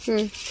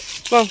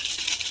 ವಾವ್,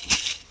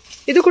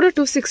 ಇದು ಕೂಡ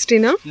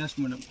 260ನಾ? Yes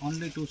madam,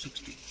 only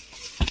 260.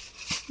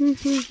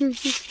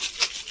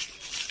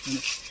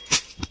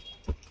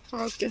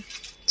 ಓಕೆ,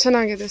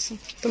 ಚೆನ್ನಾಗಿದೆ ಸರ್,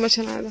 ತುಂಬ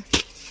ಚೆನ್ನಾಗಿದೆ.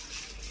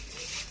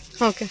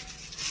 ಓಕೆ,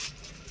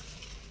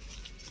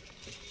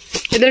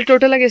 ಇದರಲ್ಲಿ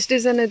ಟೋಟಲ್ ಆಗಿ ಎಷ್ಟು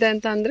ಡಿಸೈನ್ ಇದೆ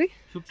ಅಂತ ಅಂದ್ರೆ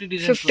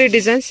 50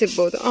 ಡಿಸೈನ್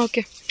ಸಿಗ್ಬೋದು.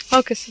 Okay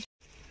okay sir.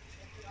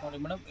 ನೋಡಿ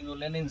ಮೇಡಮ್, ಇದು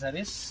Lenin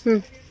saris,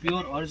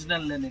 pure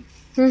original Lenin.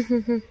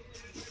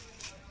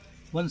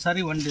 ಒಂದು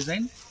ಸಾರಿ ಒಂದು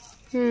ಡಿಸೈನ್,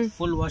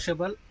 ಫುಲ್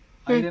ವಾಷಬಲ್,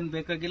 ಐರನ್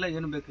ಬೇಕಾಗಿಲ್ಲ,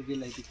 ಏನು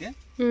ಬೇಕಾಗಿಲ್ಲ ಇದಕ್ಕೆ.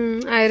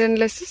 Iron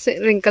less,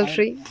 wrinkle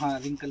free. ಹಾಂ,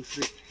 ರಿಂಕಲ್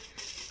ಫ್ರೀ.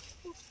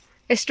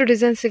 ಎಷ್ಟು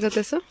ಡಿಸೈನ್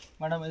ಸಿಗುತ್ತೆ ಸರ್?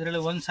 ಮೇಡಮ್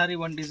ಇದರಲ್ಲಿ ಒಂದು ಸಾರಿ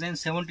ಒಂದು ಡಿಸೈನ್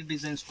 70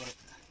 ಡಿಸೈನ್ಸ್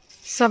ಬರುತ್ತೆ.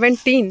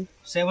 70.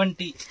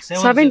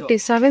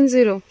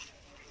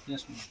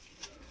 Yes madam.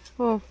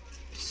 ಓ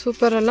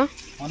ಸೂಪರ್ ಅಲ್ಲ.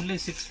 ಓನ್ಲಿ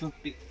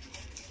 650.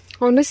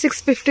 ಓನ್ಲಿ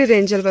 650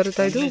 ರೇಂಜಲ್ಲಿ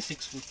ಬರುತ್ತಾ ಇದು?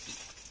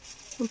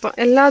 650.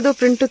 ಎಲ್ಲದು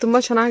ಪ್ರಿಂಟು ತುಂಬ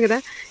ಚೆನ್ನಾಗಿದೆ.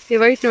 ಈ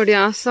ವೈಟ್ ನೋಡಿ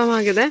ಆಸಾಮ್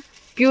ಆಗಿದೆ,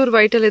 ಪ್ಯೂರ್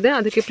ವೈಟಲ್ಲಿದೆ,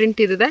 ಅದಕ್ಕೆ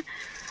ಪ್ರಿಂಟ್ ಇದೆ.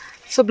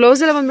 ಸೊ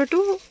ಬ್ಲೌಸ್ ಎಲ್ಲ ಬಂದ್ಬಿಟ್ಟು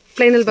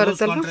ಪ್ಲೈನಲ್ಲಿ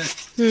ಬರುತ್ತಲ್ವ?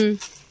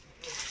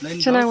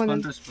 ಚೆನ್ನಾಗಿ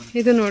ಬಂದಿದೆ.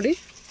 ಇದು ನೋಡಿ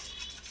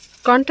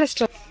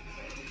ಕಾಂಟ್ರಾಸ್ಟ್.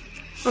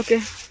 ಓಕೆ,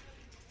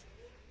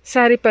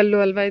 ಸ್ಯಾರಿ ಪಲ್ಲು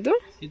ಅಲ್ವಾ ಇದು?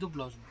 ಇದು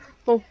ಬ್ಲೌಸ್.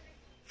 ಓ,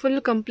 ಫುಲ್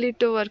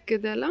ಕಂಪ್ಲೀಟ್ ವರ್ಕ್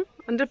ಇದೆ ಅಲ್ಲ,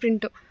 ಅಂದರೆ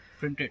ಪ್ರಿಂಟು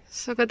ಪ್ರಿಂಟೆಡ್.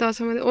 ಸಖತ್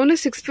ಆಸಮ್ ಇದೆ. ಓನ್ಲಿ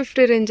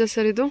 650 ರೇಂಜಸ್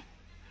ಸರ್ ಇದು.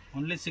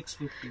 ಓನ್ಲಿ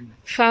 650.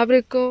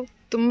 ಫ್ಯಾಬ್ರಿಕ್ಕು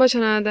ತುಂಬ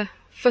ಚೆನ್ನಾಗಿದೆ,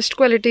 ಫಸ್ಟ್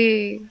ಕ್ವಾಲಿಟಿ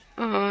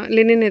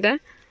ಲಿನಿನ್ ಇದೆ,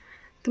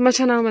 ತುಂಬ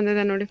ಚೆನ್ನಾಗಿ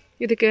ಬಂದಿದೆ ನೋಡಿ.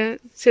 ಇದಕ್ಕೆ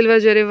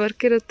ಸಿಲ್ವರ್ ಜರಿ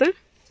ವರ್ಕ್ ಇರುತ್ತೆ.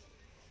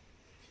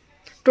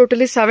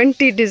 ಟೋಟಲಿ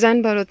 70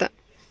 ಡಿಸೈನ್ ಬರುತ್ತೆ.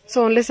 ಸೊ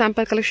ಓನ್ಲಿ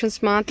ಸ್ಯಾಂಪಲ್ ಕಲೆಕ್ಷನ್ಸ್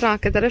ಮಾತ್ರ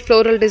ಹಾಕಿದ್ದಾರೆ.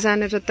 ಫ್ಲೋರಲ್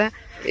ಡಿಸೈನ್ ಇರುತ್ತೆ,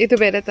 ಇದು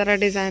ಬೇರೆ ಥರ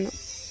ಡಿಸೈನು.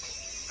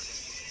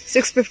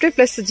 650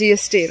 ಪ್ಲಸ್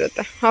GST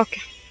ಇರುತ್ತೆ. Okay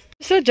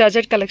sir,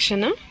 georgette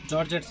collection?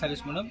 Georgette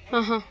saris madam.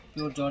 ಹಾಂ,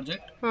 ಪ್ಯೂರ್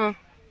ಜಾರ್ಜೆಟ್. ಹಾಂ,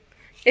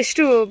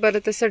 ಎಷ್ಟು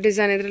ಬರುತ್ತೆ ಸರ್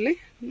ಡಿಸೈನ್ ಇದರಲ್ಲಿ?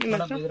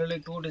 ಇದರಲ್ಲಿ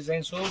 2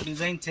 ಡಿಸೈನ್ಸ್,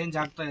 ಡಿಸೈನ್ ಚೇಂಜ್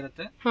ಆಗ್ತಾ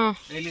ಇರುತ್ತೆ. ಹಾಂ,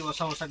 ಡೈಲಿ ಹೊಸ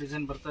ಹೊಸ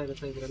ಡಿಸೈನ್ ಬರ್ತಾ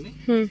ಇರುತ್ತೆ ಇದರಲ್ಲಿ.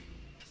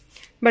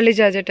 ಬಳ್ಳಿ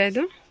ಜಾರ್ಜೆಟ್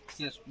ಇದು?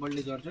 ಎಸ್,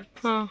 ಬಳ್ಳಿ ಜಾರ್ಜೆಟ್.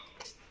 ಹಾಂ,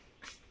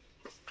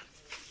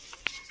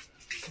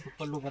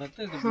 ಪಲ್ಲು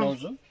ಬರುತ್ತೆ, ಇದು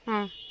ಬ್ಲೌಸ್.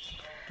 ಹಾಂ,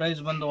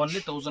 ಪ್ರೈಸ್ ಬಂದು only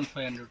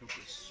 1500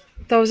 rupees.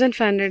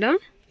 1500?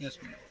 Yes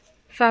madam.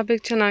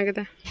 Fabric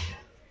ಚೆನ್ನಾಗಿದೆ.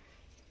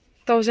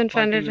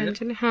 1500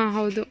 ರೇಂಜಲ್ಲಿ. ಹಾಂ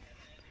ಹೌದು,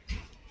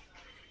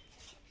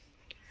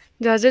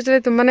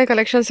 ಜಾರ್ಜೆಟಲ್ಲಿ ತುಂಬಾ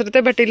ಕಲೆಕ್ಷನ್ಸ್ ಇರುತ್ತೆ.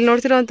 ಬಟ್ ಇಲ್ಲಿ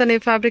ನೋಡ್ತಿರೋಂಥ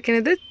ನೀವು ಫ್ಯಾಬ್ರಿಕ್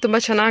ಏನಿದೆ ತುಂಬ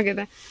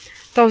ಚೆನ್ನಾಗಿದೆ.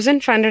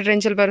 1500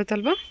 ರೇಂಜಲ್ಲಿ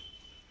ಬರುತ್ತಲ್ವಾ?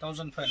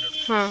 1500.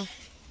 ಹಾಂ.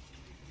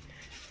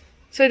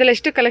 ಸೊ ಇದರಲ್ಲಿ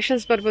ಎಷ್ಟು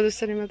ಕಲೆಕ್ಷನ್ಸ್ ಬರ್ಬೋದು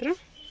ಸರ್ ನಿಮ್ಮ ಹತ್ರ?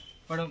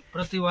 ಮೇಡಮ್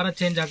ಪ್ರತಿ ವಾರ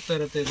ಚೇಂಜ್ ಆಗ್ತಾ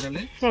ಇರುತ್ತೆ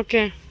ಇದರಲ್ಲಿ.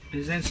 ಓಕೆ,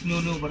 ಡಿಸೈನ್ಸ್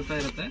ನ್ಯೂ ಬರ್ತಾ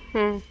ಇರುತ್ತೆ.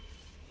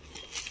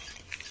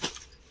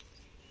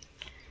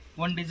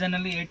 ಒಂದು ಡಿಸೈನ್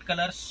ಅಲ್ಲಿ 8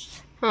 ಕಲರ್ಸ್,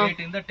 8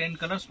 ಇಂದ 10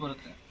 ಕಲರ್ಸ್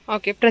ಬರುತ್ತೆ.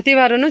 ಓಕೆ, ಪ್ರತಿ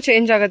ವಾರನೂ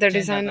ಚೇಂಜ್ ಆಗುತ್ತೆ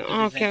ಡಿಸೈನ್.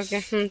 ಓಕೆ ಓಕೆ,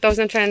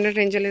 1500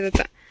 ರೇಂಜಲ್ಲಿ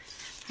ಇರುತ್ತೆ.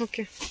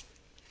 ಓಕೆ,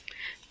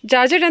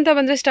 ಜಾರ್ಜೆಟ್ ಅಂತ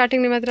ಬಂದರೆ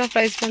ಸ್ಟಾರ್ಟಿಂಗ್ ನಿಮ್ಮ ಹತ್ರ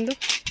ಪ್ರೈಸ್ ಬಂದು?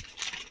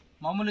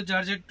 ಮಾಮೂಲಿ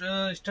ಜಾರ್ಜೆಟ್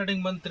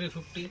ಸ್ಟಾರ್ಟಿಂಗ್ ಬಂದು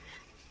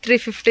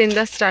 350 ಇಂದ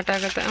ಸ್ಟಾರ್ಟ್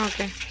ಆಗುತ್ತೆ.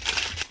 ಓಕೆ,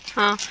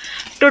 ಹಾಂ,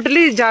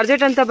 ಟೋಟಲಿ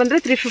ಜಾರ್ಜೆಟ್ ಅಂತ ಬಂದರೆ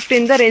 350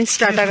 ಇಂದ ರೇಂಜ್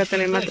ಸ್ಟಾರ್ಟ್ ಆಗುತ್ತೆ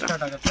ನಿಮ್ಮ ಹತ್ರ.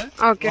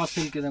 ಓಕೆ, ರಾ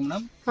ಸಿಲ್ಕ್ ಇದೆ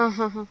ಮೇಡಮ್. ಹಾಂ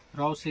ಹಾಂ ಹಾಂ,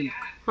 ರಾ ಸಿಲ್ಕ್.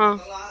 ಹಾಂ,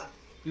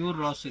 pure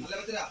raw silk.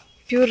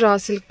 Pure raw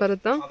silk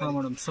ಬರುತ್ತಾ? ಹಾಂ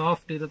ಮೇಡಮ್,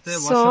 ಸಾಫ್ಟ್ ಇರುತ್ತೆ,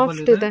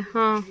 ಸಾಫ್ಟ್ ಇದೆ.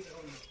 ಹಾಂ,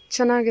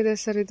 ಚೆನ್ನಾಗಿದೆ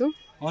ಸರ್ ಇದು.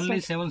 ಓನ್ಲಿ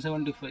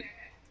 775.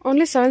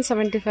 ಓನ್ಲಿ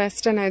 775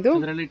 ಅಷ್ಟೇನಾ ಇದು?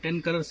 ಇದರಲ್ಲಿ 10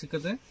 ಕಲರ್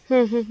ಸಿಗುತ್ತೆ.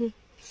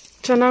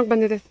 ಚೆನ್ನಾಗಿ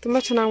ಬಂದಿದೆ, ತುಂಬ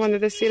ಚೆನ್ನಾಗಿ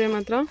ಬಂದಿದೆ ಸೀರೆ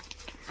ಮಾತ್ರ.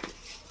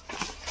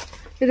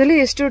 ಇದರಲ್ಲಿ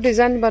ಎಷ್ಟು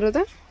ಡಿಸೈನ್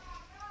ಬರುತ್ತೆ?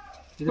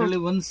 ಇದರಲ್ಲಿ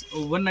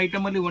ಒನ್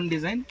ಐಟಮ್ ಅಲ್ಲಿ ಒಂದು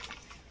ಡಿಸೈನ್.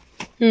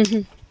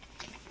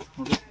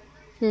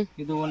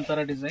 ಇದು ಒಂಥರ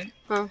ಡಿಸೈನ್.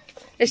 ಹಾಂ,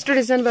 ಎಷ್ಟು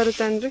ಡಿಸೈನ್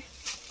ಬರುತ್ತೆ ಅಂದ್ರೆ?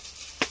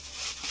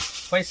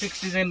 5-6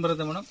 ಡಿಸೈನ್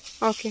ಬರುತ್ತೆ ಮೇಡಮ್.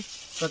 ಓಕೆ,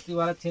 ಪ್ರತಿ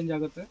ವಾರ ಚೇಂಜ್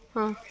ಆಗುತ್ತೆ.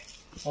 ಹಾಂ,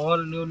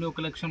 ಆಲ್ ನ್ಯೂ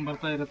ಕಲೆಕ್ಷನ್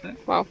ಬರ್ತಾ ಇರುತ್ತೆ.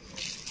 ವಾವ್,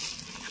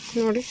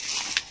 ನೋಡಿ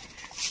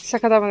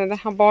ಸಖತ್ತಾಗಿ ಬಂದಿದೆ.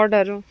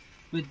 Border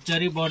with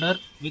jari border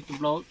with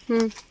blouse.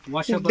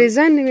 Washable.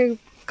 Design ನಿಮಗೆ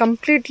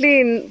ಕಂಪ್ಲೀಟ್ಲಿ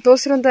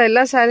ತೋರಿಸಿರೋಂಥ ಎಲ್ಲ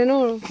ಸ್ಯಾರಿನೂ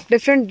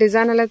ಡಿಫ್ರೆಂಟ್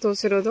ಡಿಸೈನ್ ಅಲ್ಲೇ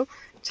ತೋರಿಸಿರೋದು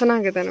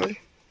ಚೆನ್ನಾಗಿದೆ ನೋಡಿ.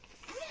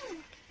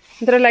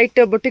 ಅಂದ್ರೆ ಲೈಟ್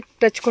ಬುಟಿಕ್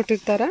ಟಚ್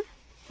ಕೊಟ್ಟಿರ್ತಾರೆ.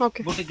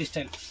 Okay, boutique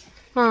style.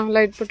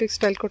 Light boutique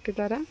style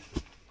ಕೊಟ್ಟಿದ್ದಾರೆ.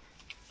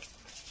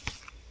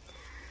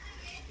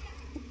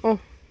 ಓ,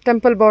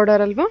 ಟೆಂಪಲ್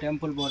ಬಾರ್ಡರ್ ಅಲ್ವಾ?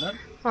 Temple border.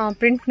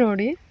 ಪ್ರಿಂಟ್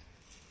ನೋಡಿ.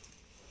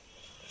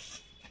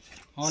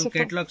 All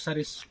catalogue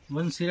saris.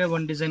 ಒಂದು ಸೀರೆ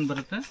ಒಂದು ಡಿಸೈನ್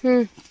ಬರುತ್ತೆ.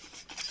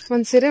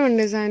 ಒಂದು ಸೀರೆ ಒಂದು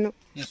design.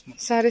 Yes ma'am.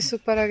 Sari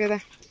super ಆಗಿದೆ.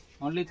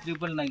 ಓನ್ಲಿ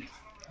 999,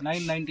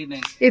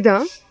 999. ಇದಾ?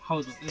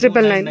 ಹೌದು,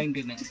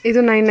 999. ಇದು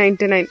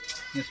 999.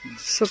 Yes ma'am.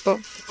 ಸೂಪರ್.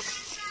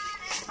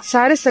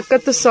 ಸ್ಯಾರಿ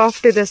ಸಖತ್ತು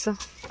ಸಾಫ್ಟ್ ಇದೆ ಸರ್,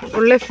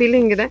 ಒಳ್ಳೆ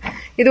ಫೀಲಿಂಗ್ ಇದೆ.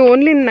 ಇದು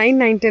ಓನ್ಲಿ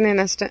 999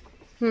 ಅಷ್ಟೇ.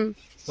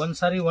 ಒಂದು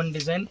ಸಾರಿ ಒಂದು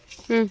ಡಿಸೈನ್.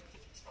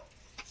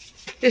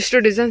 ಎಷ್ಟು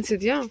ಡಿಸೈನ್ಸ್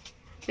ಇದೆಯಾ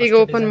ಈಗ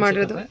ಓಪನ್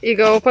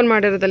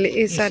ಮಾಡಿರೋದಲ್ಲಿ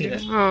ಈ ಸ್ಯಾರಿ?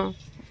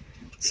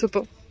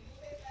 ಸೂಪರ್.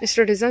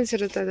 ಎಷ್ಟು ಡಿಸೈನ್ಸ್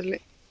ಇರುತ್ತೆ ಅದರಲ್ಲಿ?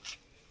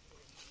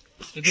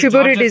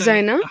 Shibori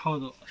design.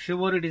 ಹೌದು,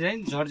 ಶಿಬೋರಿ ಡಿಸೈನ್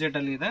ಜಾರ್ಜೆಟ್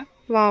ಅಲ್ಲಿ ಇದೆ.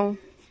 ವಾವ್,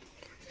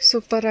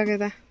 ಸೂಪರ್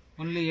ಆಗಿದೆ.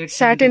 Only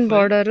satin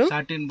border.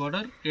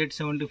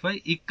 875.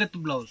 Ikat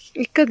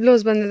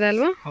blouse ಬಂದಿದೆ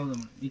ಅಲ್ವಾ? ಹೌದು,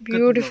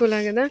 ಬ್ಯೂಟಿಫುಲ್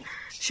ಆಗಿದೆ.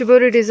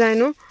 Shibori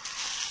design.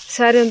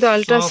 ಸ್ಯಾರಿ ಅಂತೂ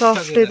ಅಲ್ಟ್ರಾ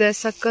ಸಾಫ್ಟ್ ಇದೆ,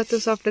 ಸಖತ್ತು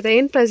ಸಾಫ್ಟ್ ಇದೆ.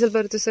 ಏನ್ ಪ್ರೈಸ್ ಅಲ್ಲಿ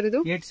ಬರುತ್ತೆ ಸರ್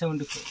ಇದು?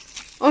 875.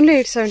 ಓನ್ಲಿ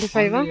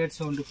 875.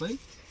 875.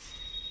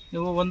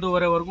 ನೀವು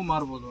 1.5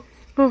 ಮಾರ್ಬೋದು.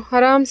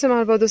 ಆರಾಮ್ಸೆ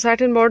ಮಾಡ್ಬೋದು.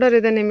 ಸ್ಯಾಟಿನ್ ಬಾರ್ಡರ್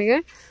ಇದೆ ನಿಮಗೆ.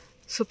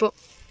 ಸೂಪರ್.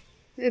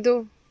 ಇದು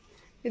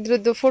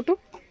ಇದ್ರದ್ದು ಫೋಟೋ.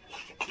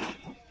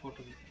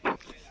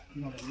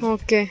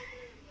 Okay,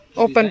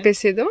 open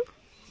piece. ಇದು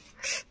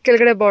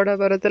ಕೆಳಗಡೆ ಬಾರ್ಡರ್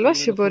ಬರುತ್ತಲ್ವಾ?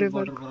 ಶಿಬೋರಿ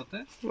ಬಾರ್ಡರ್ ಬರುತ್ತೆ.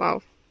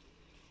 ವಾವ್,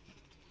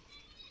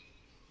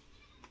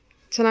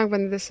 ಚೆನ್ನಾಗಿ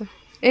ಬಂದಿದೆ ಸರ್.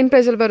 ಏನ್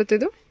ಪ್ರೈಸ್ ಅಲ್ಲಿ ಬರುತ್ತೆ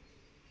ಇದು?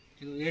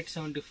 ಇದು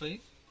 875.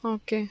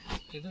 ಓಕೆ,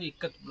 ಇದು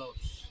ಇಕ್ಕತ್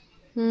ಬ್ಲೌಸ್.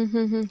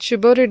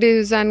 ಶಿಬೋರಿ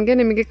ಡಿಸೈನ್ಗೆ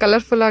ನಿಮಗೆ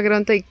ಕಲರ್ಫುಲ್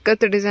ಆಗಿರೋಂಥ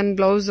ikat design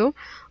blouse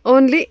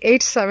only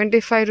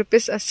 875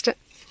 rupees ಅಷ್ಟೇ.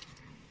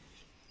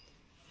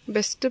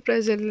 ಬೆಸ್ಟ್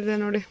ಪ್ರೈಸ್ ಎಲ್ಲಿದೆ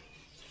ನೋಡಿ.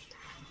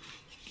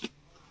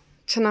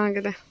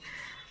 ಚೆನ್ನಾಗಿದೆ,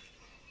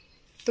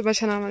 ತುಂಬಾ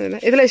ಚೆನ್ನಾಗಿ ಬಂದಿದೆ.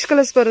 ಇದ್ರಲ್ಲಿ ಎಷ್ಟು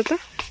ಕಲರ್ಸ್ ಬರುತ್ತೆ?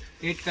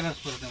 8 ಕಲರ್ಸ್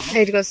ಬರುತ್ತೆ.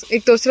 8 ಕಲರ್ಸ್.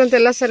 ಈಗ ತೋರಿಸಿರೋಂಥ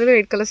ಎಲ್ಲ ಸರಿನೂ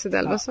 8 ಕಲರ್ಸ್ ಇದೆ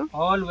ಅಲ್ವಾ ಸರ್?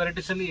 ಆಲ್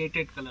ವೆರೈಟೀಸ್ ಅಲ್ಲಿ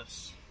 8 ಕಲರ್ಸ್.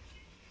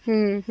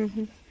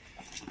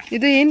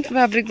 ಇದು ಏನ್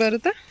ಫ್ಯಾಬ್ರಿಕ್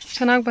ಬರುತ್ತೆ?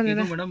 ಚೆನ್ನಾಗಿ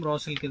ಬಂದಿದೆ ಮೇಡಮ್. ರಾ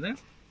ಸಿಲ್ಕ್ ಇದೆ.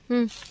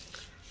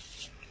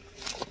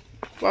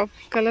 ವಾವ್,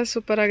 ಕಲರ್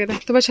ಸೂಪರ್ ಆಗಿದೆ,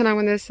 ತುಂಬಾ ಚೆನ್ನಾಗಿ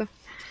ಬಂದಿದೆ ಸರ್.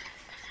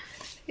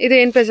 ಇದು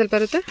ಏನ್ ಪ್ರೈಸ್ ಅಲ್ಲಿ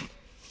ಬರುತ್ತೆ?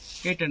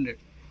 800.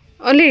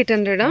 ಓನ್ಲಿ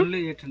 800.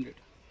 ಓನ್ಲಿ 800.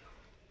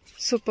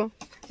 ಸೂಪರ್.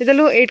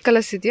 ಇದರಲ್ಲೂ 8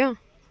 ಕಲರ್ಸ್ ಇದೆಯಾ?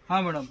 ಹಾ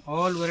ಮೇಡಮ್,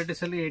 ಆಲ್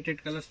ವೆರೈಟೀಸ್ ಅಲ್ಲಿ 8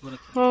 ಕಲರ್ಸ್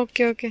ಬರುತ್ತೆ.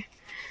 ಓಕೆ ಓಕೆ,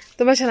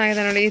 ತುಂಬಾ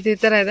ಚೆನ್ನಾಗಿದೆ ನೋಡಿ. ಇದು ಈ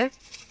ತರ ಇದೆ,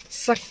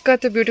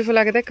 ಸಖತ್ ಬ್ಯೂಟಿಫುಲ್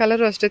ಆಗಿದೆ.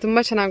 ಕಲರು ಅಷ್ಟೇ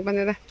ತುಂಬಾ ಚೆನ್ನಾಗಿ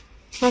ಬಂದಿದೆ.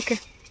 ಓಕೆ,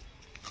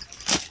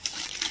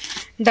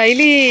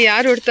 ಡೈಲಿ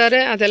ಯಾರು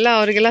ಉಡ್ತಾರೆ ಅದೆಲ್ಲ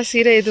ಅವ್ರಿಗೆಲ್ಲ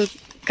ಸೀರೆ. ಇದು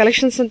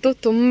ಕಲೆಕ್ಷನ್ಸ್ ಅಂತೂ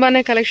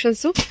ತುಂಬಾನೇ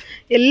ಕಲೆಕ್ಷನ್ಸು,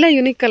 ಎಲ್ಲ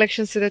ಯುನಿಕ್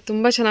ಕಲೆಕ್ಷನ್ಸ್ ಇದೆ.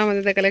 ತುಂಬ ಚೆನ್ನಾಗಿ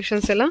ಬಂದಿದೆ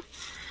ಕಲೆಕ್ಷನ್ಸ್ ಎಲ್ಲ.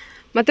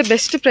 ಮತ್ತು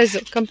best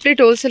price,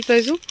 complete wholesale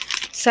price.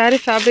 Sari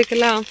fabric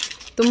ಎಲ್ಲ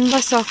ತುಂಬ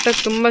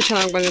ಸಾಫ್ಟಾಗಿ ತುಂಬ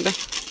ಚೆನ್ನಾಗಿ ಬಂದಿದೆ.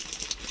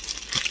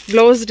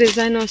 ಬ್ಲೌಸ್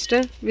ಡಿಸೈನು ಅಷ್ಟೇ,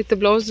 ವಿತ್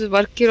ಬ್ಲೌಸ್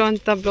ವರ್ಕ್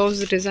ಇರೋವಂಥ ಬ್ಲೌಸ್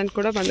ಡಿಸೈನ್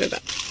ಕೂಡ ಬಂದಿದೆ,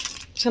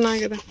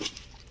 ಚೆನ್ನಾಗಿದೆ.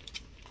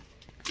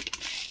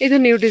 ಇದು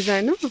new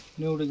design.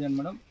 New design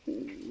madam.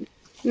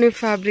 New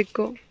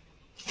fabric.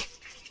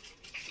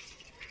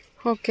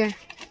 Okay,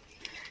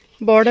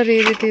 border ಈ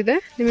ರೀತಿ ಇದೆ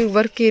ನಿಮಗೆ,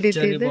 ವರ್ಕ್ ಈ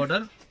ರೀತಿ ಇದೆ.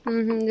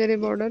 ಜರಿ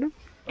ಬಾರ್ಡರು.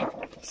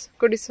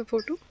 ಕೊಡಿಸೋ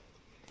ಫೋಟೋ.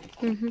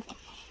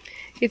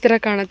 ಈ ಥರ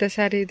ಕಾಣುತ್ತೆ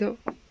ಸ್ಯಾರಿ ಇದು.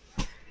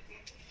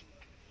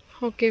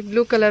 ಓಕೆ,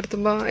 ಬ್ಲೂ ಕಲರ್,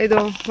 ತುಂಬ ಇದು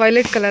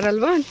ವೈಲೆಟ್ ಕಲರ್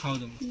ಅಲ್ವಾ?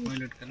 ಹೌದು,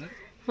 ವೈಲೆಟ್ ಕಲರ್.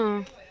 ಹಾಂ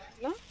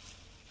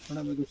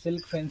ಮೇಡಮ್, ಇದು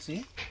silk fancy.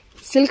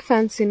 Silk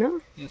ಫ್ಯಾನ್ಸಿನಾ?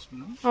 Yes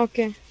madam.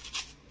 Okay,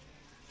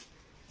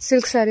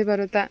 silk sari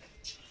ಬರುತ್ತೆ.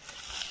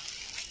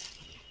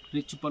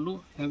 ರಿಚ್ ಪಲ್ಲು,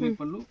 ಹೆವಿ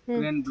ಪಲ್ಲು,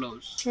 ಗ್ರ್ಯಾಂಡ್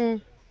ಬ್ಲೌಸ್.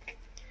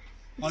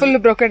 ಫುಲ್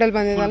ಬ್ರೊಕೆಟ್ ಅಲ್ಲಿ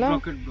ಬಂದಿದಲ್ಲ?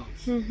 Brocade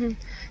blouse.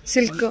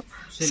 Silk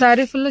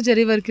sari full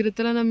ಜರಿ ವರ್ಕ್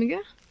ಇರುತ್ತಲ್ಲ ನಮಗೆ?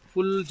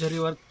 ಫುಲ್ ಜರಿ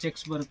ವರ್ಕ್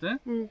ಚೆಕ್ಸ್ ಬರುತ್ತೆ.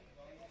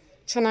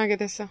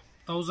 ಚೆನ್ನಾಗಿದೆ sir.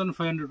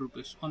 1500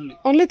 rupees only.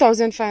 Only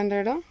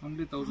 1500?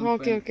 Only 1500.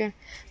 Okay, okay.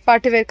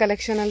 Party wear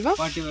collection alva?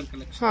 Party wear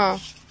collection. ಹಾ,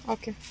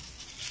 okay.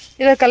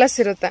 ಇದರ ಕಲರ್ಸ್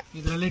ಇರುತ್ತೆ?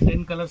 ಇದರಲ್ಲಿ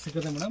 10 ಕಲರ್ಸ್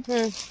ಸಿಗುತ್ತೆ ಮೇಡಮ್.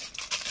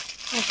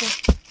 ಓಕೆ.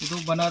 ಇದು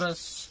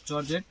ಬನಾರಸ್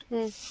ಜಾರ್ಜೆಟ್.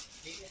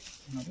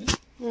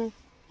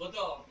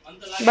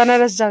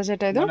 ಬನಾರಸ್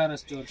ಜಾರ್ಜೆಟ್ ಇದು?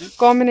 Banaras georgette.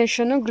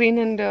 Combination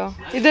green and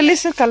ಇದರಲ್ಲಿ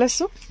ಸರ್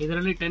ಕಲರ್ಸ್?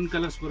 ಇದರಲ್ಲಿ 10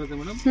 ಕಲರ್ಸ್ ಬರುತ್ತೆ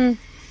madam.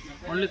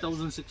 Only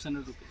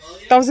 1600 rupees.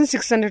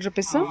 1600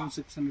 rupees?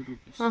 1600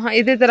 rupees. ಹಾ,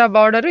 ಇದೇ ತರ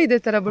ಬಾರ್ಡರ್, ಇದೇ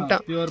ತರ ಬುಟ್ಟ.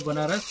 ಪ್ಯೂರ್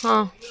ಬನಾರಸ್. ಹಾ,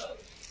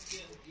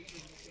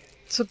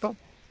 super.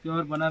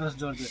 Pure Banaras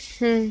georgette.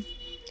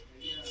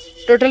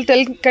 Total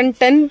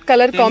 10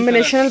 colour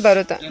combination ಅಲ್ಲಿ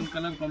ಬರುತ್ತೆ. 10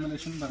 ಕಲರ್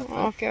ಕಾಂಬಿನೇಷನ್ ಬರುತ್ತೆ.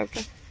 Okay,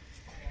 okay.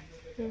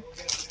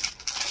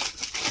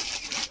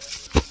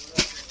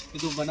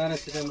 ಇದು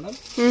ಬನಾರಸ್ ಇದೆ ಮೇಡಮ್.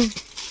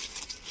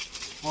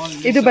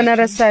 ಇದು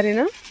Banaras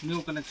ಸ್ಯಾರಿನಾ? New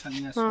collection.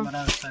 Yes,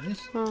 Banaras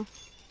saris.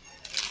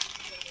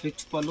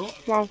 Rich ಪಲ್ಲು,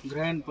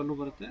 ಗ್ರ್ಯಾಂಡ್ ಪಲ್ಲು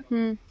ಬರುತ್ತೆ.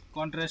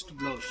 Contrast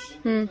blouse.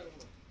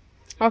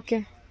 Okay.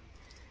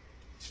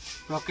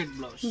 Brocade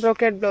blouse.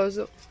 Brocade blouse.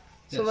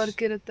 So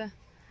work ಇರುತ್ತೆ.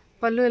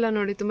 ಪಲ್ಲು ಎಲ್ಲ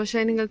ನೋಡಿ ತುಂಬಾ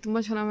ಶೈನಿಂಗ್ ಅಲ್ಲಿ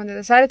ತುಂಬಾ ಚೆನ್ನಾಗಿ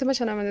ಬಂದಿದೆ. ಸ್ಯಾರಿ ತುಂಬಾ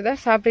ಚೆನ್ನಾಗಿ ಬಂದಿದೆ.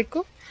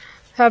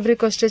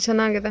 ಫ್ಯಾಬ್ರಿಕ್ ಅಷ್ಟೇ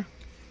ಚೆನ್ನಾಗಿದೆ.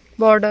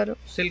 Border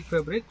silk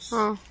fabrics.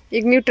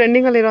 ಈಗ ನೀವು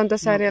ಟ್ರೆಂಡಿಂಗ್ ಅಲ್ಲಿ ಇರುವಂತ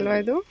ಸ್ಯಾರಿ ಅಲ್ವಾ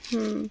ಇದು?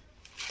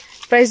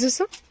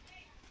 Prices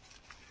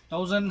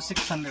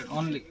 1600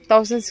 only.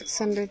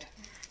 1600.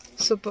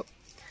 ಸೂಪರ್.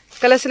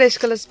 ಕಲರ್ಸ್ ಎಲ್ಲ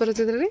ಎಷ್ಟು ಕಲರ್ಸ್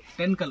ಬರುತ್ತೆ ಇದರಲ್ಲಿ?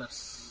 10 ಕಲರ್ಸ್.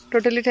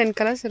 ಟೋಟಲಿ 10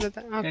 ಕಲರ್ಸ್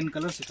ಇರುತ್ತೆ. 10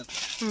 ಕಲರ್ಸ್ ಇರುತ್ತೆ.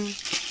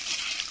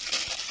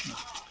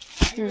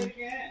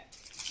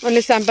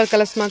 ಓನ್ಲಿ ಸ್ಯಾಂಪಲ್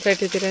ಕಲರ್ಸ್ ಮಾತ್ರ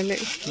ಇಟ್ಟಿದ್ದೀರಾ ಅಲ್ಲಿ?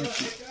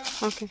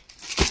 ಓಕೆ.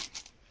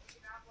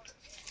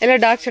 ಎಲ್ಲ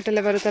ಡಾರ್ಕ್ ಶರ್ಟ್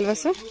ಎಲ್ಲ ಬರುತ್ತಲ್ವಾ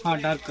ಸರ್? ಹಾಂ,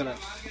 ಡಾರ್ಕ್ ಕಲರ್.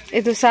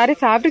 ಇದು ಸ್ಯಾರಿ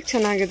ಫ್ಯಾಬ್ರಿಕ್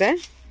ಚೆನ್ನಾಗಿದೆ.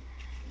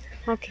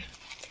 ಓಕೆ.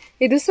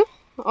 ಇದು ಸು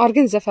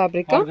organza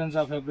fabric.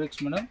 Organza fabrics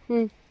madam.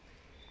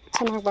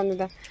 ಚೆನ್ನಾಗಿ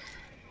ಬಂದಿದೆ.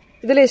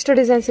 ಇದರಲ್ಲಿ ಎಷ್ಟು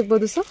ಡಿಸೈನ್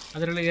ಸಿಗ್ಬೋದು ಸರ್?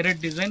 ಅದರಲ್ಲಿ 2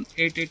 ಡಿಸೈನ್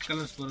 8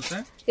 ಕಲರ್ಸ್ ಬರುತ್ತೆ.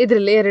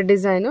 ಇದರಲ್ಲಿ 2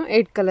 ಡಿಸೈನ್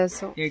 8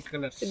 ಕಲರ್ಸ್. 8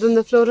 ಕಲರ್ಸ್.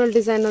 ಇದೊಂದು ಫ್ಲೋರಲ್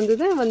ಡಿಸೈನ್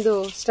ಒಂದಿದೆ, ಒಂದು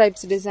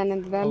ಸ್ಟ್ರೈಪ್ಸ್ ಡಿಸೈನ್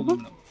ಒಂದಿದೆ ಅಲ್ವಾ?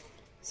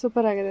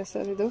 ಸೂಪರ್ ಆಗಿದೆ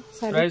ಸರ್ ಇದು.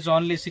 Price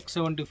only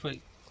 675.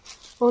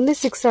 ಓನ್ಲಿ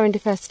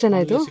 675 ಅಷ್ಟೇನಾ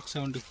ಇದು?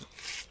 675.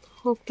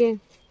 ಓಕೆ.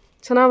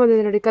 ಚೆನ್ನಾಗಿ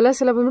ಬಂದಿದೆ ನೋಡಿ. ಕಲರ್ಸ್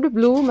ಎಲ್ಲ ಬಂದ್ಬಿಟ್ಟು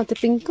ಬ್ಲೂ ಮತ್ತು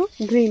ಪಿಂಕ್,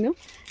 ಗ್ರೀನು.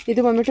 ಇದು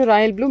ಬಂದ್ಬಿಟ್ಟು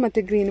ರಾಯಲ್ ಬ್ಲೂ ಮತ್ತು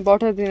ಗ್ರೀನ್,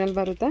 ಬಾಟಲ್ ಗ್ರೀನಲ್ಲಿ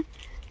ಬರುತ್ತೆ.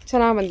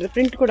 ಚೆನ್ನಾಗಿ ಬಂದಿದೆ.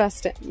 ಪ್ರಿಂಟ್ ಕೂಡ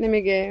ಅಷ್ಟೇ,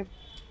 ನಿಮಗೆ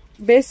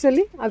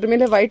ಬೇಸಲ್ಲಿ ಅದ್ರ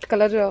ಮೇಲೆ ವೈಟ್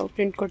ಕಲರ್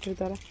ಪ್ರಿಂಟ್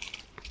ಕೊಟ್ಟಿರ್ತಾರೆ.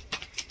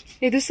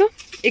 ಇದು ಸು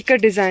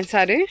ಇಕ್ಕಟ್ ಡಿಸೈನ್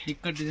ಸಾರಿ.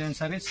 ಇಕ್ಕಟ್ ಡಿಸೈನ್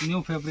ಸಾರಿ ನ್ಯೂ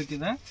ಫ್ಯಾಬ್ರಿಕ್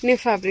ಇದೆ. New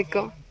fabric.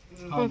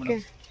 Okay.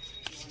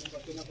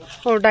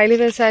 Daily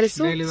wear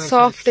saris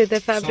soft ಇದೆ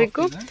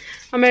ಫ್ಯಾಬ್ರಿಕ್.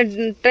 ಆಮೇಲೆ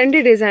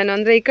ಟ್ರೆಂಡಿ ಡಿಸೈನ್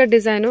ಅಂದ್ರೆ ಇಕ್ಕಟ್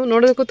ಡಿಸೈನು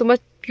ನೋಡೋದಕ್ಕೂ ತುಂಬಾ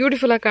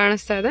ಬ್ಯೂಟಿಫುಲ್ ಆಗಿ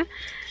ಕಾಣಿಸ್ತಾ ಇದೆ.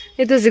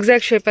 ಇದು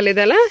ಜಿಗ್ಜಾಗ್ ಶೇಪ್ ಅಲ್ಲಿ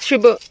ಇದೆ ಅಲ್ಲ?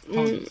 ಶುಭ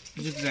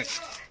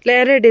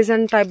ಲೇಯರ್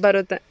ಡಿಸೈನ್ ಟೈಪ್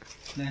ಬರುತ್ತೆ,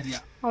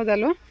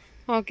 ಹೌದಲ್ವಾ?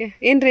 ಓಕೆ.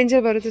 ಏನ್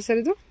ರೇಂಜಲ್ಲಿ ಬರುತ್ತೆ ಸರ್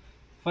ಇದು?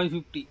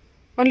 550.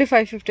 ಓನ್ಲಿ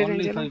 550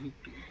 ರೇಂಜಲ್ಲಿ.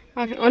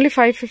 ಓಕೆ, ಓನ್ಲಿ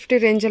 550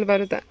 ರೇಂಜಲ್ಲಿ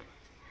ಬರುತ್ತೆ.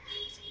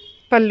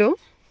 ಪಲ್ಲು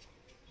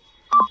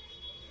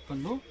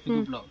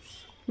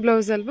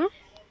ಬ್ಲೌಸ್ ಅಲ್ವಾ?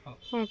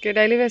 Okay.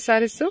 Daily wear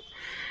saris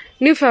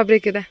new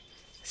fabric ಇದೆ.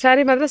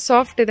 ಸ್ಯಾರಿ ಮಾತ್ರ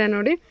ಸಾಫ್ಟ್ ಇದೆ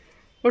ನೋಡಿ.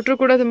 ಒಟ್ಟರು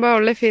ಕೂಡ ತುಂಬ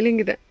ಒಳ್ಳೆ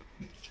ಫೀಲಿಂಗ್ ಇದೆ.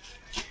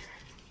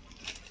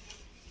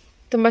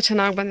 ತುಂಬ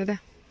ಚೆನ್ನಾಗಿ ಬಂದಿದೆ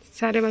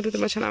ಸ್ಯಾರಿ ಮಾತ್ರ,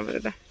 ತುಂಬ ಚೆನ್ನಾಗಿ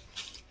ಬಂದಿದೆ.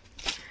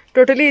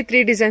 ಟೋಟಲಿ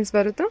 3 ಡಿಸೈನ್ಸ್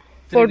ಬರುತ್ತೆ.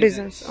 4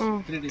 ಡಿಸೈನ್ಸ್.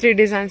 3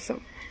 ಡಿಸೈನ್ಸು.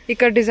 ಈ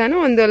ಕಡೆ ಡಿಸೈನು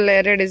ಒಂದು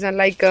ಲೇಯರ್ ಡಿಸೈನ್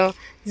ಲೈಕ್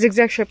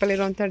ಜಿಗ್ಜಾಗ್ ಶೇಪಲ್ಲಿ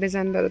ಇರುವಂಥ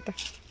ಡಿಸೈನ್ ಬರುತ್ತೆ.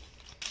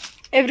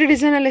 ಎವ್ರಿ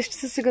ಡಿಸೈನಲ್ಲಿ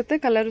ಎಷ್ಟು ಸಿಗುತ್ತೆ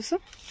ಕಲರ್ಸು?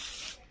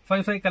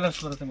 5 ಕಲರ್ಸ್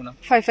ಬರುತ್ತೆ ಮೇಡಮ್.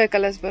 5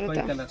 ಕಲರ್ಸ್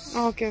ಬರುತ್ತೆ.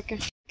 Okay okay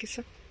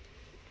sir.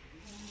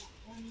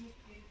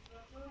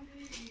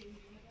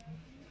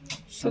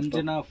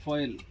 Sanjana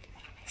foil.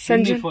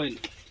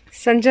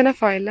 Sanjana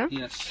foil.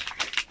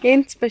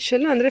 ಏನ್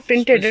ಸ್ಪೆಷಲ್ ಅಂದ್ರೆ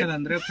ಪ್ರಿಂಟೆಡ್?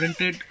 ಅಂದ್ರೆ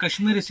ಪ್ರಿಂಟೆಡ್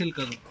ಕಾಶ್ಮೀರಿ ಸಿಲ್ಕ್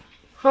ಅದು.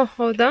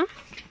 ಹೌದಾ?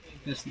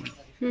 Yes madam.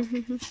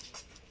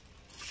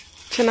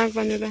 ಚೆನ್ನಾಗಿ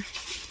ಬಂದಿದೆ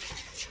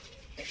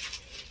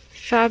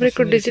ಫ್ಯಾಬ್ರಿಕ್.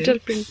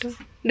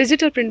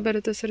 ಡಿಜಿಟಲ್ ಪ್ರಿಂಟ್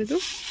ಬರುತ್ತೆ ಸರ್ ಇದು?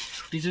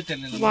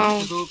 ಡಿಜಿಟಲ್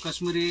ಇದು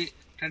ಕಾಶ್ಮೀರಿ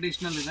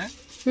ಟ್ರೆಡಿಷನಲ್ ಇದೆ.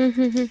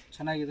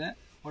 ಚೆನ್ನಾಗಿದೆ,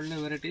 ಒಳ್ಳೆ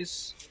ವೆರೈಟೀಸ್.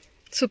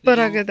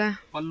 ಸೂಪರ್ ಆಗಿದೆ.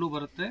 ಪಲ್ಲು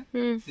ಬರುತ್ತೆ.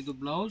 ಇದು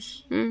ಬ್ಲೌಸ್.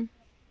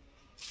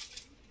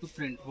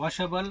 ಪ್ರಿಂಟ್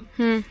ವಾಷಬಲ್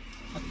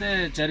ಮತ್ತೆ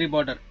ಜರಿ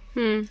ಬಾರ್ಡರ್.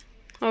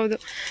 ಹೌದು,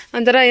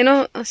 ಒಂಥರ ಏನೋ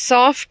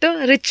ಸಾಫ್ಟ್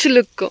ರಿಚ್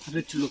ಲುಕ್.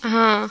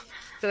 ಹಾ,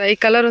 ಈ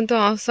ಕಲರ್ ಅಂತೂ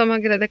ಆಸಮ್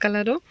ಆಗಿರೋದೆ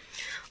ಕಲರು.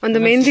 ಒಂದು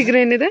ಮೆಹಂದಿ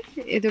ಗ್ರೀನ್ ಇದೆ,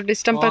 ಇದು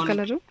ಡಿಸ್ಟಂಪರ್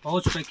ಕಲರು.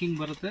 ಪೌಚ್ ಪ್ಯಾಕಿಂಗ್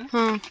ಬರುತ್ತೆ.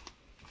 ಹಾ,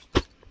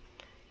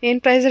 ಏನ್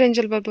ಪ್ರೈಸ್ ರೇಂಜ್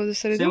ಅಲ್ಲಿ ಬರ್ಬೋದು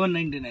ಸರ್ ಇದು?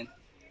 799.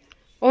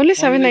 ಓನ್ಲಿ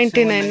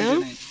 799.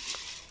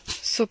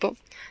 ಸೂಪರ್.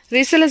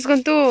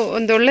 ರೀಸೇಲರ್ಸ್ಗಂತೂ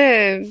ಒಂದೊಳ್ಳೆ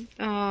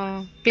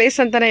ಪ್ಲೇಸ್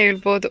ಅಂತಾನೆ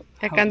ಹೇಳ್ಬೋದು.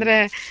 ಯಾಕಂದ್ರೆ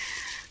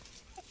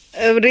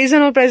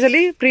ರೀಸನಬಲ್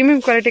ಪ್ರೈಸಲ್ಲಿ ಪ್ರೀಮಿಯಂ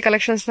ಕ್ವಾಲಿಟಿ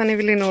ಕಲೆಕ್ಷನ್ಸ್ನ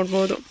ನೀವು ಇಲ್ಲಿ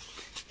ನೋಡ್ಬೋದು.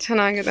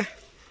 ಚೆನ್ನಾಗಿದೆ,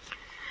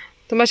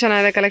 ತುಂಬ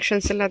ಚೆನ್ನಾಗಿದೆ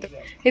ಕಲೆಕ್ಷನ್ಸ್ ಎಲ್ಲ.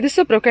 ಇದು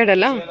ಸಹ ಬ್ರೊಕೇಡ್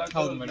ಅಲ್ಲ?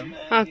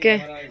 ಓಕೆ.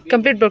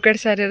 ಕಂಪ್ಲೀಟ್ ಬ್ರೊಕೇಡ್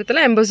ಸ್ಯಾರಿ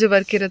ಇರುತ್ತಲ್ಲ, ಎಂಬೋಸಿ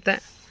ವರ್ಕ್ ಇರುತ್ತೆ.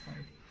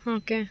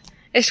 ಓಕೆ.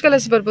 ಎಷ್ಟು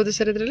ಕಲರ್ಸ್ ಬರ್ಬೋದು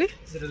ಸರ್ ಇದರಲ್ಲಿ?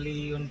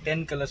 10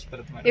 ಕಲರ್ಸ್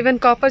ಬರುತ್ತೆ. ಇವನ್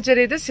ಕಾಪರ್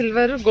ಜರಿ ಇದೆ,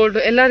 ಸಿಲ್ವರ್, ಗೋಲ್ಡ್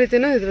ಎಲ್ಲ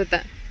ರೀತಿನೂ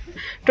ಇರುತ್ತೆ.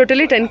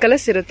 ಟೋಟಲಿ 10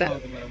 ಕಲರ್ಸ್ ಇರುತ್ತೆ.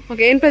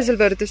 ಓಕೆ. ಏನು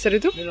ಪ್ರೈಸಲ್ಲಿ ಬರುತ್ತೆ ಸರ್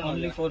ಇದು?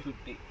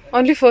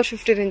 ಓನ್ಲಿ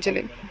 450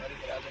 ರೇಂಜಲ್ಲಿ.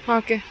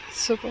 Okay,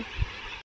 super.